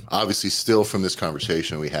owners, John? Obviously, still from this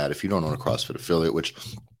conversation we had, if you don't own a CrossFit affiliate, which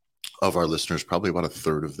of our listeners, probably about a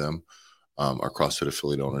third of them are CrossFit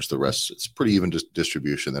affiliate owners. The rest, it's pretty even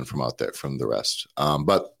distribution then from the rest.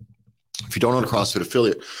 But if you don't own a CrossFit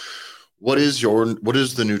affiliate, what is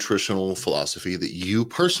the nutritional philosophy that you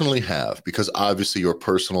personally have? Because obviously your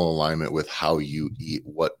personal alignment with how you eat,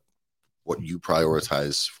 what you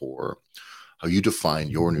prioritize for, how you define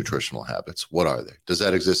your nutritional habits. What are they? Does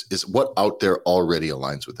that exist? Is what out there already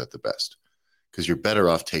aligns with that the best? because you're better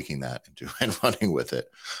off taking that and running with it,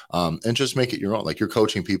 and just make it your own. Like, you're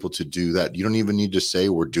coaching people to do that. You don't even need to say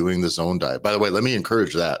we're doing the zone diet. By the way, let me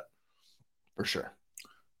encourage that. For sure.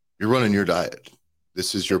 You're running your diet.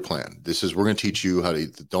 This is your plan. We're going to teach you how to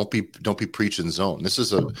eat. Don't be preaching zone. This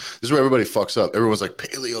is where everybody fucks up. Everyone's like,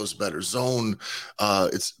 paleo's better. Zone,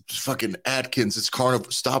 it's fucking Atkins. It's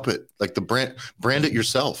carnivore. Stop it. Like, the brand it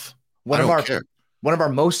yourself. One of our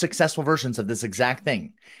most successful versions of this exact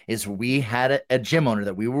thing is we had a gym owner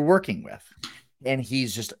that we were working with, and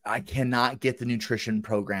he's just, I cannot get the nutrition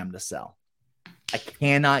program to sell. I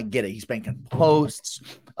cannot get it. He's making posts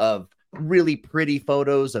of really pretty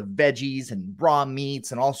photos of veggies and raw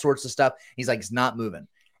meats and all sorts of stuff. He's like, it's not moving.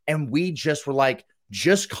 And we just were like,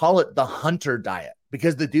 just call it the Hunter diet,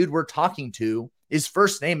 because the dude we're talking to, his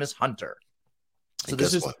first name is Hunter. So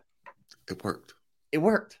this is what? It worked. It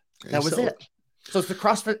worked. That was it. So it's the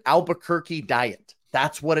CrossFit Albuquerque diet.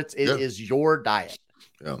 That's what it is, your diet.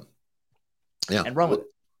 Yeah. Yeah. And run with it.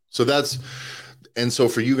 So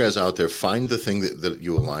for you guys out there, find the thing that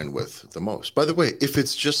you align with the most. By the way, if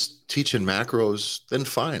it's just teaching macros, then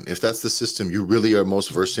fine. If that's the system you really are most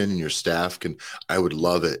versed in and your staff can, I would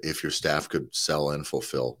love it if your staff could sell and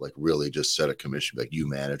fulfill, like really just set a commission, like you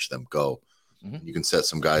manage them, go. Mm-hmm. You can set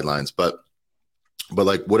some guidelines, but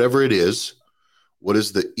like whatever it is, what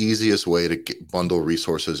is the easiest way to bundle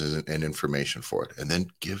resources and information for it? And then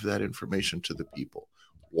give that information to the people,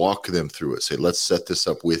 walk them through it, say, let's set this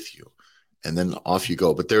up with you. And then off you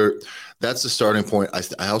go. But that's the starting point.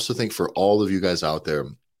 I also think for all of you guys out there,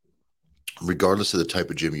 regardless of the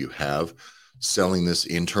type of gym you have, selling this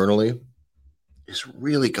internally is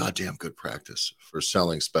really goddamn good practice for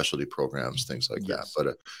selling specialty programs, things like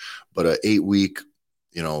that. But a 8-week,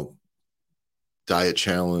 diet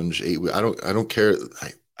challenge, 8 week, I don't care.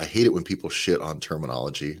 I hate it when people shit on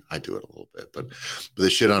terminology. I do it a little bit, but they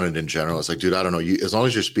shit on it in general. It's like, dude, I don't know. As long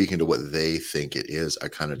as you're speaking to what they think it is, I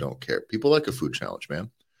kind of don't care. People like a food challenge, man.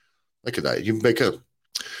 Like a diet. You make a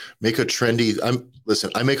trendy.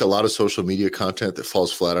 I make a lot of social media content that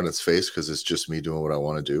falls flat on its face because it's just me doing what I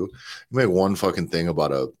want to do. You make one fucking thing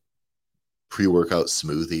about a pre-workout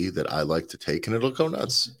smoothie that I like to take, and it'll go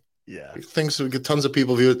nuts. Yeah, things we get tons of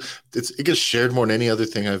people view it. It gets shared more than any other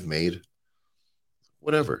thing I've made.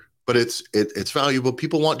 Whatever, but it's valuable.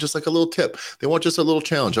 People want just like a little tip. They want just a little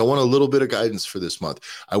challenge. I want a little bit of guidance for this month.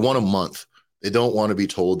 I want a month. They don't want to be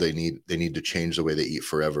told they need to change the way they eat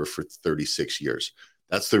forever for 36 years.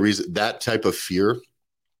 That's the reason. That type of fear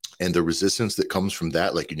and the resistance that comes from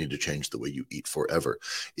that, like you need to change the way you eat forever,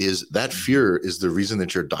 is that fear is the reason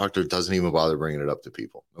that your doctor doesn't even bother bringing it up to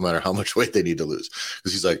people, no matter how much weight they need to lose.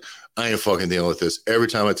 Because he's like, I ain't fucking dealing with this. Every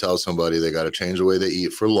time I tell somebody they got to change the way they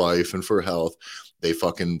eat for life and for health, they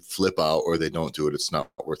fucking flip out or they don't do it. It's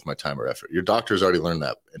not worth my time or effort. Your doctor's already learned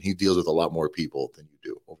that, and he deals with a lot more people than you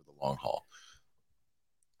do over the long haul.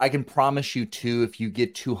 I can promise you too, if you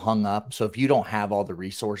get too hung up, so if you don't have all the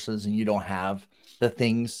resources and you don't have the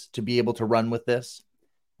things to be able to run with this,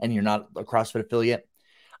 and you're not a CrossFit affiliate,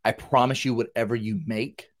 I promise you whatever you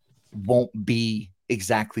make won't be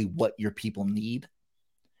exactly what your people need.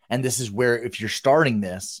 And this is where, if you're starting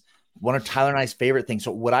this, one of Tyler and I's favorite things.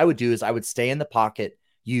 So what I would do is I would stay in the pocket.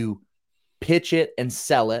 You pitch it and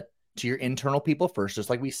sell it to your internal people first, just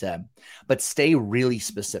like we said, but stay really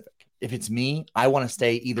specific. If it's me, I want to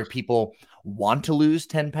stay either people want to lose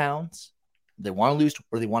 10 pounds, they want to lose,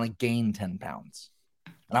 or they want to gain 10 pounds.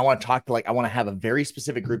 And I want to talk to I want to have a very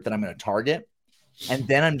specific group that I'm going to target. And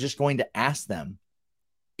then I'm just going to ask them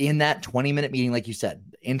in that 20-minute meeting, like you said,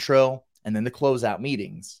 the intro and then the closeout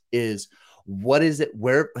meetings is, what is it?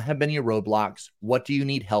 Where have been your roadblocks? What do you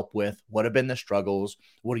need help with? What have been the struggles?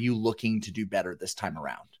 What are you looking to do better this time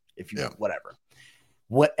around?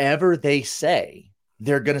 Whatever they say,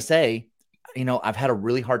 they're going to say, I've had a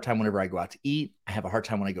really hard time whenever I go out to eat. I have a hard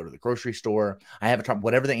time when I go to the grocery store. I have a time,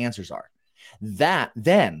 whatever the answers are. That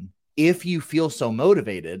then, if you feel so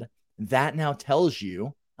motivated, that now tells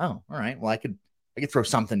you, oh, all right, well, I could throw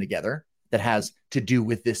something together that has to do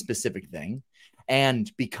with this specific thing.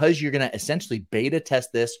 And because you're going to essentially beta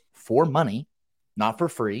test this for money, not for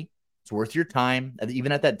free, it's worth your time,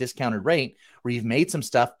 even at that discounted rate where you've made some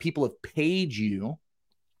stuff, people have paid you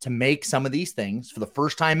to make some of these things for the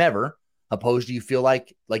first time ever, opposed to you feel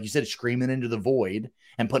like you said, screaming into the void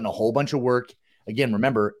and putting a whole bunch of work. Again,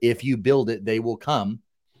 remember, if you build it, they will come.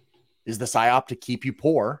 Is the psyop to keep you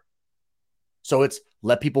poor? So it's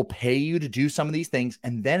let people pay you to do some of these things,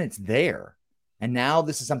 and then it's there. And now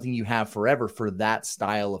this is something you have forever for that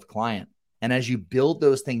style of client. And as you build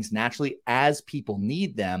those things naturally, as people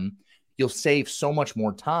need them, you'll save so much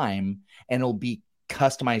more time, and it'll be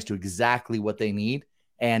customized to exactly what they need.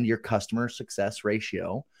 and your customer success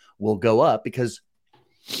ratio will go up. Because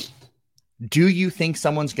do you think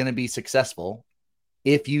someone's going to be successful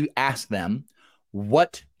if you ask them,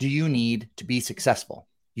 what do you need to be successful?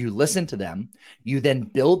 You listen to them, you then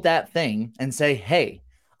build that thing and say, hey,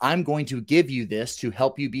 I'm going to give you this to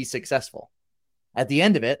help you be successful. At the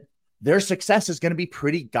end of it, their success is going to be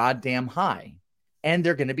pretty goddamn high, and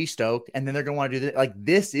they're going to be stoked. And then they're going to want to do that. Like,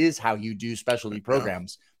 this is how you do specialty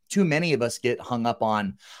programs. Too many of us get hung up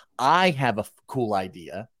on, I have a cool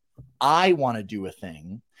idea, I want to do a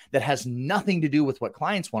thing that has nothing to do with what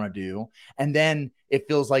clients want to do. And then it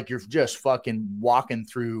feels like you're just fucking walking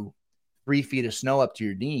through 3 feet of snow up to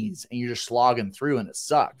your knees and you're just slogging through, and it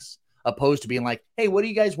sucks. Opposed to being like, hey, what do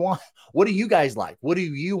you guys want? What do you guys like? What do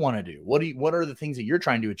you want to do? What are the things that you're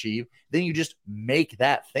trying to achieve? Then you just make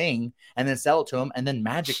that thing and then sell it to them. And then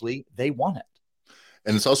magically they want it.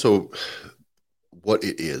 And it's also what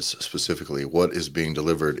it is specifically, what is being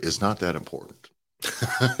delivered is not that important.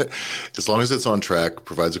 As long as it's on track,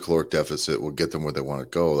 provides a caloric deficit, will get them where they want to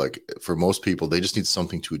go. Like, for most people, they just need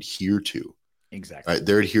something to adhere to. Exactly. Right?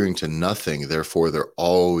 They're adhering to nothing. Therefore, they're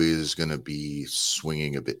always going to be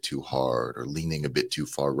swinging a bit too hard, or leaning a bit too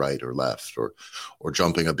far right or left, or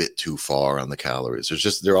jumping a bit too far on the calories.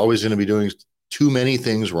 They're always going to be doing too many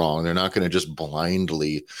things wrong. They're not going to just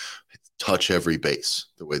blindly touch every base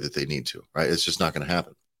the way that they need to, right? It's just not going to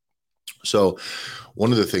happen. So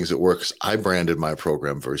one of the things that works, I branded my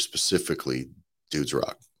program very specifically, Dudes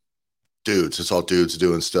Rock. Dudes, it's all dudes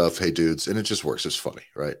doing stuff. Hey, dudes. And it just works. It's funny,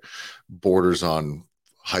 right? Borders on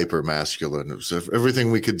hyper masculine. It was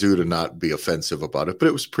everything we could do to not be offensive about it, but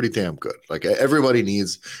it was pretty damn good. Like, everybody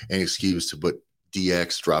needs an excuse to put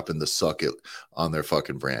DX dropping the suck it on their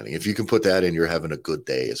fucking branding. If you can put that in, you're having a good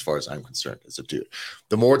day, as far as I'm concerned, as a dude.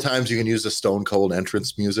 The more times you can use the stone cold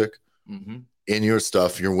entrance music in your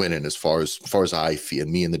stuff, you're winning, as far as I feel.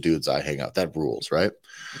 Me and the dudes I hang out, that rules, right?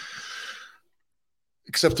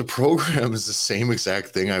 Except the program is the same exact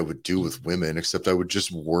thing I would do with women, except I would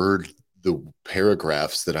just word the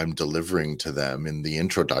paragraphs that I'm delivering to them in the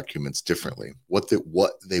intro documents differently. What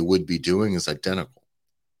they would be doing is identical.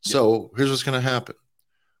 Yeah. So here's what's going to happen.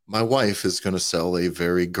 My wife is going to sell a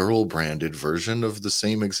very girl branded version of the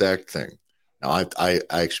same exact thing. Now, I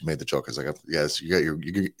actually made the joke. I was like, yes, you're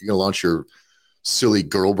going to launch your silly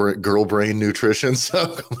girl brain nutrition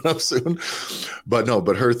stuff coming up soon. But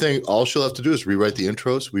her thing, all she'll have to do is rewrite the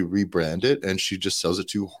intros, we rebrand it, and she just sells it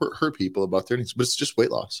to her people about their needs. But it's just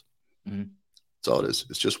weight loss. Mm-hmm. That's all it is.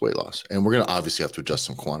 It's just weight loss. And we're going to obviously have to adjust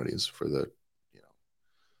some quantities for the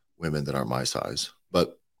women that aren't my size.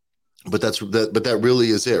 But that really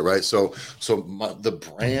is it, right? So the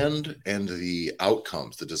brand and the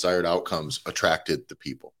outcomes, the desired outcomes, attracted the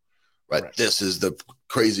people. Right. This is the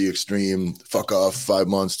crazy extreme fuck off 5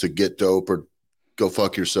 months to get dope or go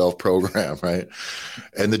fuck yourself program. Right.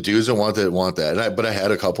 And the dudes that want that. But I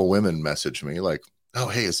had a couple women message me like, oh,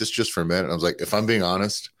 hey, is this just for men? And I was like, if I'm being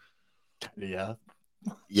honest. Yeah.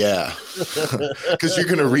 Because you're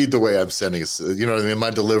going to read the way I'm sending it. You know what I mean? My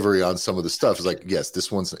delivery on some of the stuff is like, yes,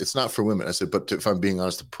 it's not for women. I said, but if I'm being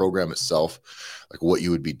honest, the program itself, like what you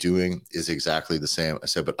would be doing is exactly the same. I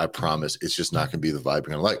said, but I promise it's just not going to be the vibe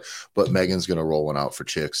you're going to like. But Megan's going to roll one out for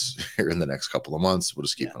chicks here in the next couple of months. We'll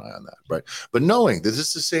just keep an eye on that. Right. But knowing that this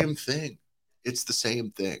is the same thing. It's the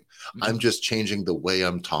same thing. I'm just changing the way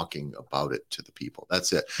I'm talking about it to the people.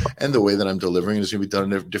 That's it. And the way that I'm delivering it is going to be done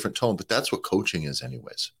in a different tone. But that's what coaching is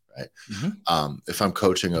anyways, right? Mm-hmm. If I'm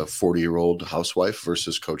coaching a 40-year-old housewife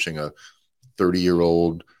versus coaching a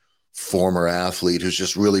 30-year-old former athlete who's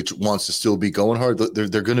just really wants to still be going hard,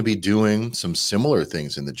 they're going to be doing some similar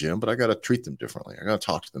things in the gym, but I got to treat them differently. I got to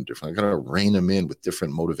talk to them differently. I got to rein them in with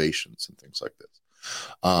different motivations and things like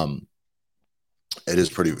this. It is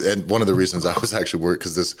pretty, and one of the reasons I was actually worried,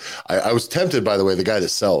 because I was tempted, by the way, the guy that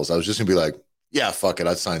sells, I was just gonna be like, yeah, fuck it,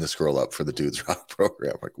 I'd sign this girl up for the Dudes Rock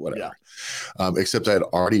program, like whatever. Yeah. Except I had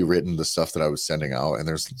already written the stuff that I was sending out, and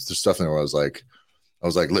there's stuff in there where I was like,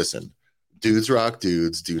 listen, Dudes Rock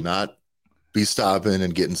dudes do not be stopping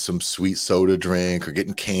and getting some sweet soda drink or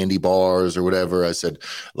getting candy bars or whatever. I said,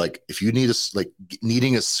 like, if you need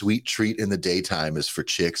needing a sweet treat in the daytime is for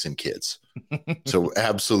chicks and kids. So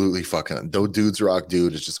absolutely fucking, no Dudes Rock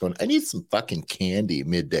dude is just going, I need some fucking candy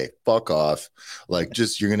midday. Fuck off. Like,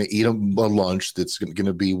 just, you're going to eat a lunch that's going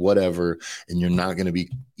to be whatever. And you're not going to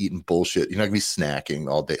be eating bullshit. You're not going to be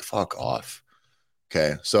snacking all day. Fuck off.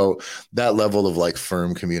 Okay. So that level of like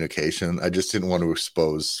firm communication, I just didn't want to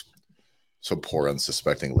expose some poor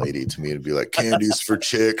unsuspecting lady to me to be like, candies for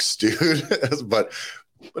chicks, dude. but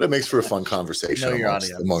it makes for a fun conversation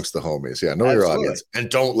amongst the homies. Yeah, know Absolutely. Your audience, and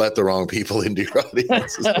don't let the wrong people into your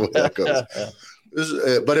audience. Is the way that goes.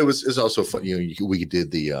 But it's also fun. We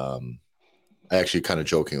did the, I actually kind of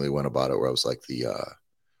jokingly went about it where I was like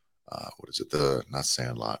what is it? Not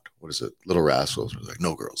Sandlot. What is it? Little Rascals. Was like,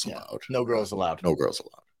 no girls allowed. No girls allowed. No girls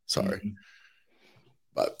allowed. Sorry. Mm-hmm.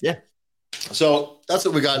 But yeah. So that's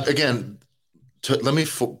what we got. Again, let me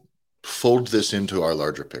fold this into our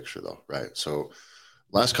larger picture though, right? So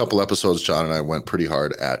last couple episodes, John and I went pretty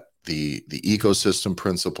hard at the ecosystem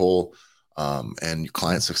principle and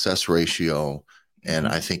client success ratio. And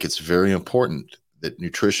I think it's very important that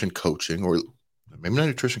nutrition coaching, or maybe not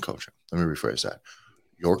nutrition coaching, let me rephrase that.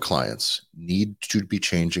 Your clients need to be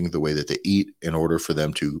changing the way that they eat in order for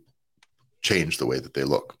them to change the way that they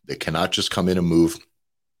look. They cannot just come in and move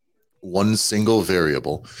one single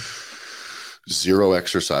variable, 0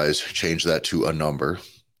 exercise, change that to a number,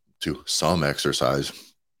 to some exercise.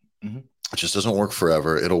 It just doesn't work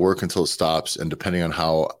forever. It'll work until it stops. And depending on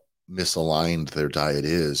how misaligned their diet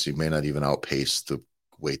is, you may not even outpace the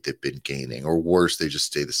weight they've been gaining, or worse, they just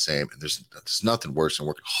stay the same. And there's nothing worse than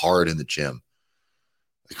working hard in the gym,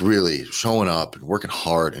 like really showing up and working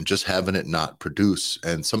hard and just having it not produce.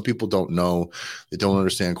 And some people don't know, they don't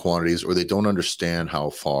understand quantities, or they don't understand how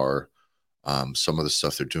far some of the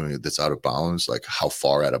stuff they're doing that's out of bounds, like how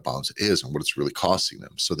far out of bounds it is and what it's really costing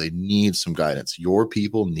them. So they need some guidance. Your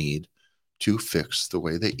people need to fix the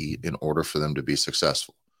way they eat in order for them to be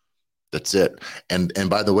successful. That's it. And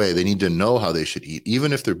by the way, they need to know how they should eat,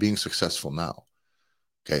 even if they're being successful now.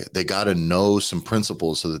 Okay. They got to know some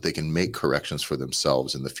principles so that they can make corrections for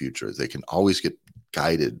themselves in the future. They can always get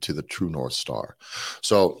guided to the true North Star.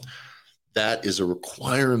 So that is a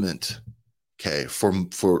requirement, okay, for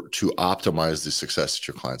to optimize the success that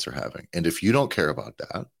your clients are having. And if you don't care about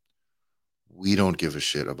that, we don't give a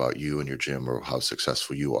shit about you and your gym or how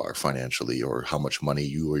successful you are financially or how much money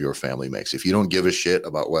you or your family makes. If you don't give a shit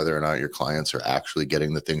about whether or not your clients are actually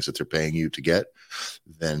getting the things that they're paying you to get,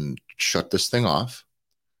 then shut this thing off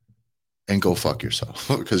and go fuck yourself,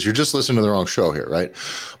 because you're just listening to the wrong show here, right?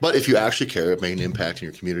 But if you actually care, it made an impact in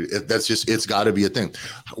your community. It's got to be a thing.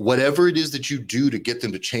 Whatever it is that you do to get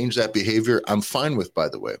them to change that behavior, I'm fine with, by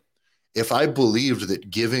the way. If I believed that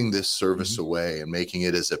giving this service away and making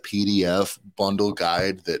it as a PDF bundle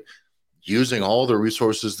guide, that using all the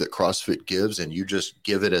resources that CrossFit gives, and you just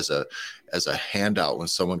give it as a handout when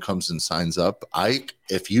someone comes and signs up,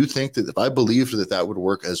 if you think that, if I believed that that would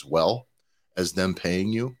work as well as them paying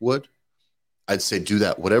you would, I'd say do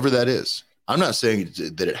that, whatever that is. I'm not saying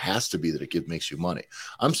that it has to be that it makes you money.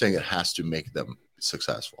 I'm saying it has to make them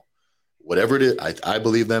successful. Whatever it is, I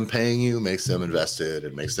believe them paying you makes them invested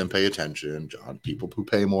and makes them pay attention. John, people who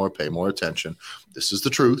pay more attention. This is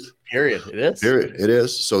the truth. Period. It is. Period. It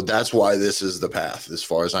is. So that's why this is the path as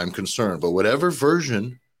far as I'm concerned. But whatever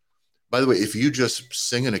version, by the way, if you just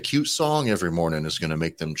sing a cute song every morning is going to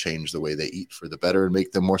make them change the way they eat for the better and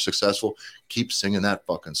make them more successful, keep singing that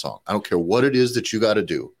fucking song. I don't care what it is that you got to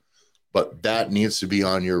do. But that needs to be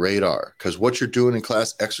on your radar, because what you're doing in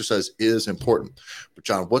class exercise is important. But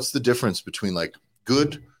John, what's the difference between like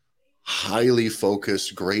good, highly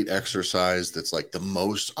focused, great exercise that's like the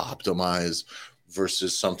most optimized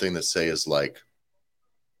versus something that, say, is like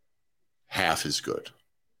half as good?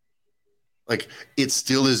 Like, it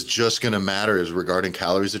still is just going to matter as regarding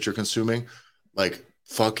calories that you're consuming, like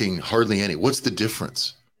fucking hardly any. What's the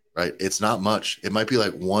difference, right? It's not much. It might be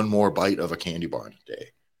like one more bite of a candy bar in a day.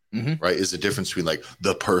 Right, is the difference between like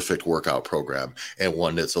the perfect workout program and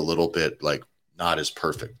one that's a little bit like not as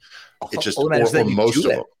perfect. It just or most of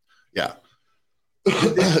them, yeah.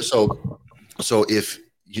 so if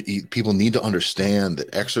people need to understand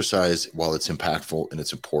that exercise, while it's impactful and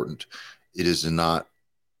it's important, it is not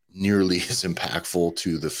nearly as impactful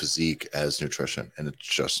to the physique as nutrition, and it's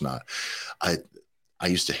just not. I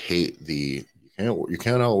used to hate you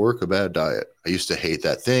can't outwork a bad diet. I used to hate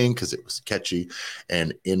that thing because it was catchy.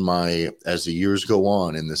 And as the years go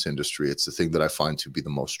on in this industry, it's the thing that I find to be the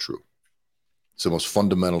most true. It's the most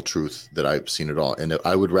fundamental truth that I've seen at all. And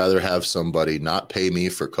I would rather have somebody not pay me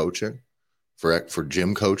for coaching, for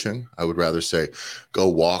gym coaching. I would rather say, go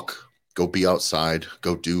walk, go be outside,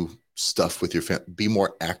 go do stuff with your family, be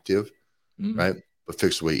more active, right? But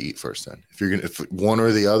fix the way you eat first. Then if one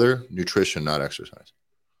or the other, nutrition, not exercise.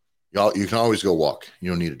 You can always go walk.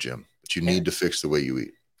 You don't need a gym, but you need to fix the way you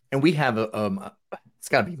eat. And we have it's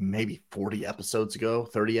got to be maybe 40 episodes ago,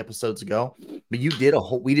 30 episodes ago, but we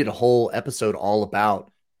did a whole episode all about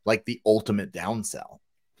like the ultimate downsell.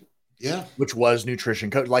 Yeah. Which was nutrition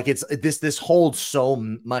coach. Like this holds so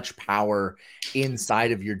much power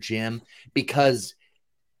inside of your gym, because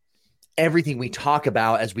everything we talk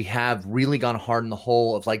about, as we have really gone hard in the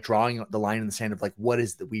hole of like drawing the line in the sand of like, what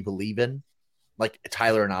is that we believe in? like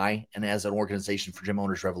Tyler and I, and as an organization for Gym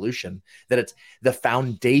Owners Revolution, that it's the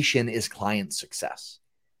foundation is client success.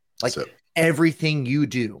 Like everything you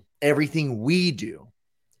do, everything we do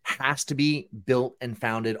has to be built and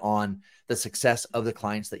founded on the success of the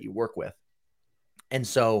clients that you work with. And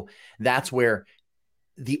so that's where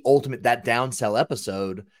the ultimate, that downsell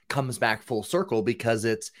episode comes back full circle, because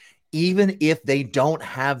it's, even if they don't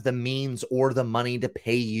have the means or the money to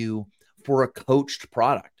pay you for a coached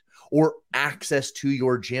product or access to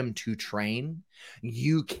your gym to train,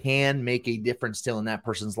 you can make a difference still in that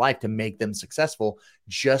person's life to make them successful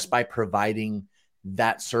just by providing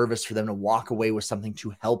that service for them to walk away with something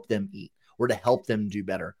to help them eat or to help them do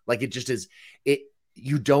better. Like, it just is,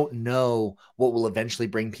 you don't know what will eventually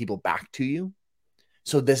bring people back to you.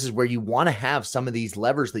 So this is where you want to have some of these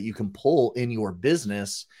levers that you can pull in your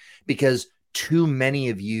business, because too many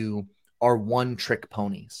of you are one trick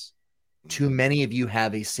ponies. Too many of you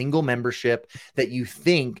have a single membership that you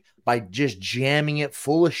think by just jamming it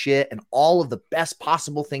full of shit and all of the best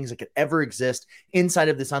possible things that could ever exist inside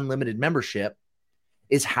of this unlimited membership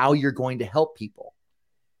is how you're going to help people.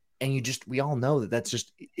 And we all know that that's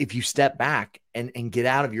just, if you step back and get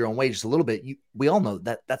out of your own way just a little bit, we all know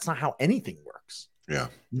that that's not how anything works. Yeah.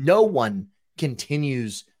 No one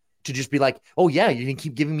continues to just be like, oh yeah, you can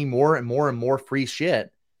keep giving me more and more and more free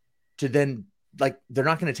shit, to then, like, they're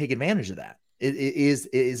not going to take advantage of that. It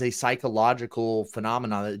is a psychological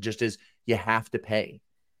phenomenon that just is, you have to pay.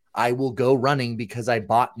 I will go running because I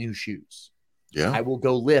bought new shoes. Yeah. I will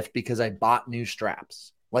go lift because I bought new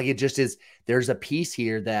straps. Like, it just is, there's a piece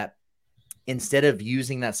here that instead of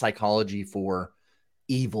using that psychology for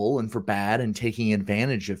evil and for bad and taking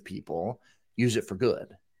advantage of people, use it for good.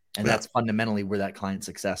 And that's fundamentally where that client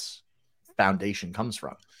success foundation comes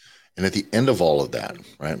from. And at the end of all of that,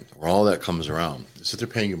 right, where all that comes around, is that they're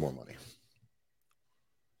paying you more money.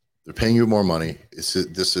 They're paying you more money. This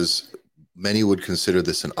is, many would consider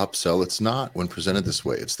this an upsell. It's not when presented this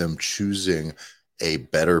way. It's them choosing a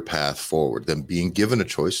better path forward, them being given a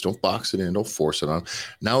choice. Don't box it in. Don't force it on.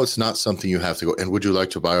 Now it's not something you have to go, and would you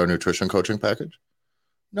like to buy our nutrition coaching package?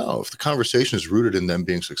 No, if the conversation is rooted in them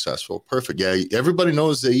being successful, perfect. Yeah, everybody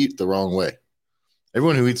knows they eat the wrong way.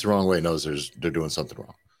 Everyone who eats the wrong way knows they're doing something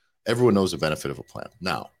wrong. Everyone knows the benefit of a plan.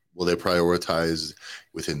 Now, will they prioritize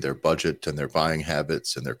within their budget and their buying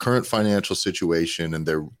habits and their current financial situation and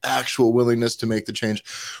their actual willingness to make the change?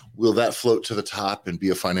 Will that float to the top and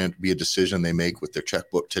be a decision they make with their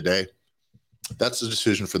checkbook today? That's a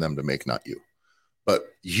decision for them to make, not you. But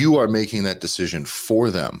you are making that decision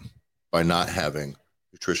for them by not having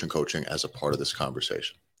nutrition coaching as a part of this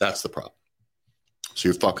conversation. That's the problem. So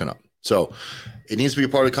you're fucking up. So it needs to be a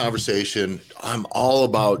part of the conversation. I'm all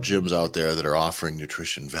about gyms out there that are offering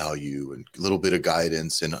nutrition value and a little bit of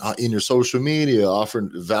guidance, and in your social media offering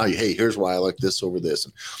value. Hey, here's why I like this over this.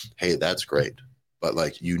 And hey, that's great. But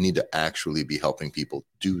like, you need to actually be helping people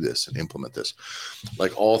do this and implement this.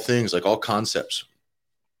 Like all things, like all concepts.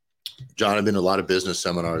 John, I've been to a lot of business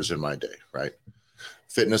seminars in my day, right?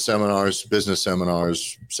 Fitness seminars, business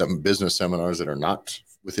seminars, some business seminars that are not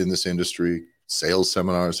within this industry, sales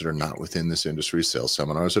seminars that are not within this industry, sales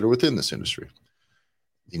seminars that are within this industry.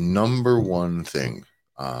 The number one thing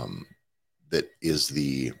that is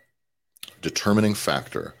the determining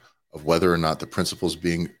factor of whether or not the principles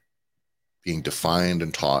being defined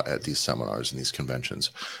and taught at these seminars and these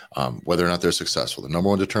conventions, whether or not they're successful, the number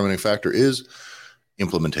one determining factor is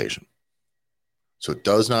implementation. So it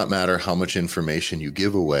does not matter how much information you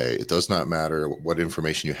give away. It does not matter what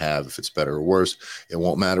information you have, if it's better or worse. It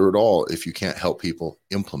won't matter at all if you can't help people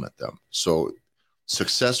implement them. So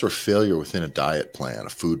success or failure within a diet plan,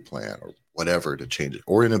 a food plan, or whatever to change it,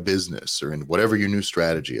 or in a business, or in whatever your new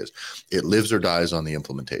strategy is, it lives or dies on the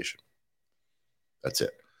implementation. That's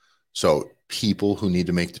it. So people who need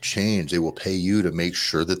to make the change, they will pay you to make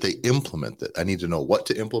sure that they implement it. I need to know what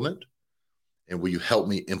to implement, and will you help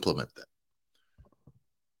me implement that?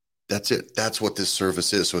 That's it. That's what this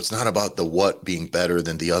service is. So it's not about the what being better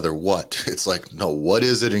than the other what. It's like, no, what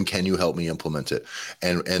is it, and can you help me implement it?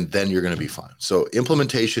 And then you're going to be fine. So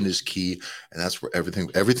implementation is key, and that's where everything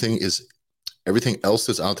else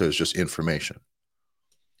that's out there is just information.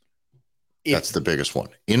 That's the biggest one.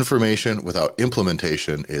 Information without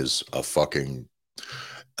implementation is a fucking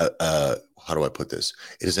how do I put this?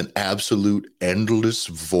 It is an absolute endless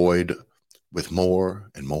void with more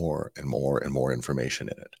and more and more and more information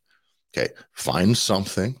in it. Okay, find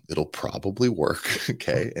something that'll probably work,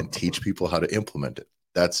 okay, and teach people how to implement it.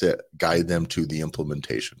 That's it. Guide them to the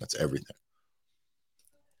implementation. That's everything.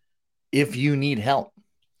 If you need help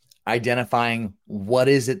identifying what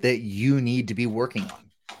is it that you need to be working on,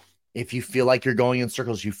 If you feel like you're going in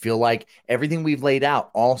circles, you feel like everything we've laid out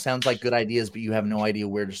all sounds like good ideas, but you have no idea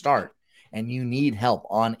where to start and you need help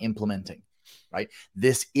on implementing, right?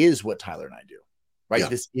 This is what Tyler and I do, right? Yeah.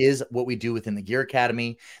 This is what we do within the Gear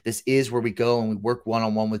Academy. This is where we go and we work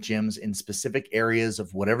one-on-one with gyms in specific areas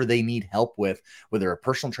of whatever they need help with, whether a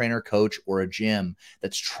personal trainer, coach, or a gym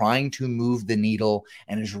that's trying to move the needle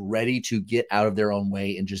and is ready to get out of their own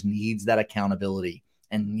way and just needs that accountability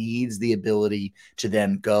and needs the ability to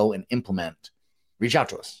then go and implement. Reach out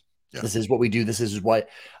to us. Yeah. This is what we do. This is what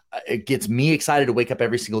it gets me excited to wake up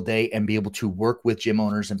every single day and be able to work with gym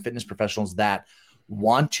owners and fitness professionals that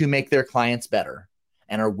want to make their clients better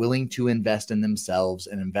and are willing to invest in themselves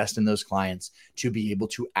and invest in those clients to be able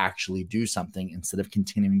to actually do something instead of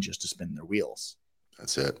continuing just to spin their wheels.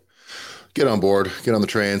 That's it. Get on board, get on the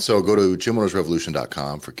train. So go to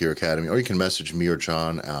gymownersrevolution.com for Gear Academy, or you can message me or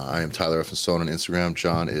John. I am Tyler F. Stone on Instagram.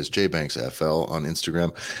 John is jbanksfl on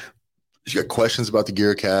Instagram. If you got questions about the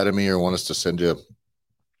Gear Academy or want us to send you,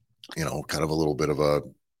 kind of a little bit of a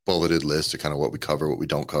bulleted list of kind of what we cover, what we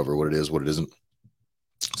don't cover, what it is, what it isn't,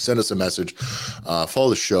 send us a message. Follow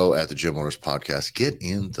the show at the Gym Owners Podcast. Get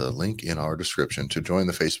in the link in our description to join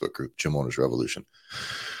the Facebook group, Gym Owners Revolution.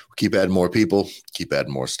 Keep adding more people, keep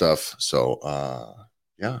adding more stuff. So,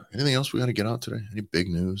 anything else we got to get out today? Any big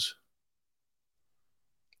news?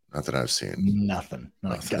 Not that I've seen. Nothing.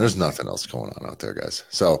 There's nothing else going on out there, guys.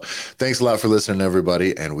 So thanks a lot for listening,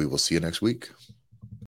 everybody, and we will see you next week.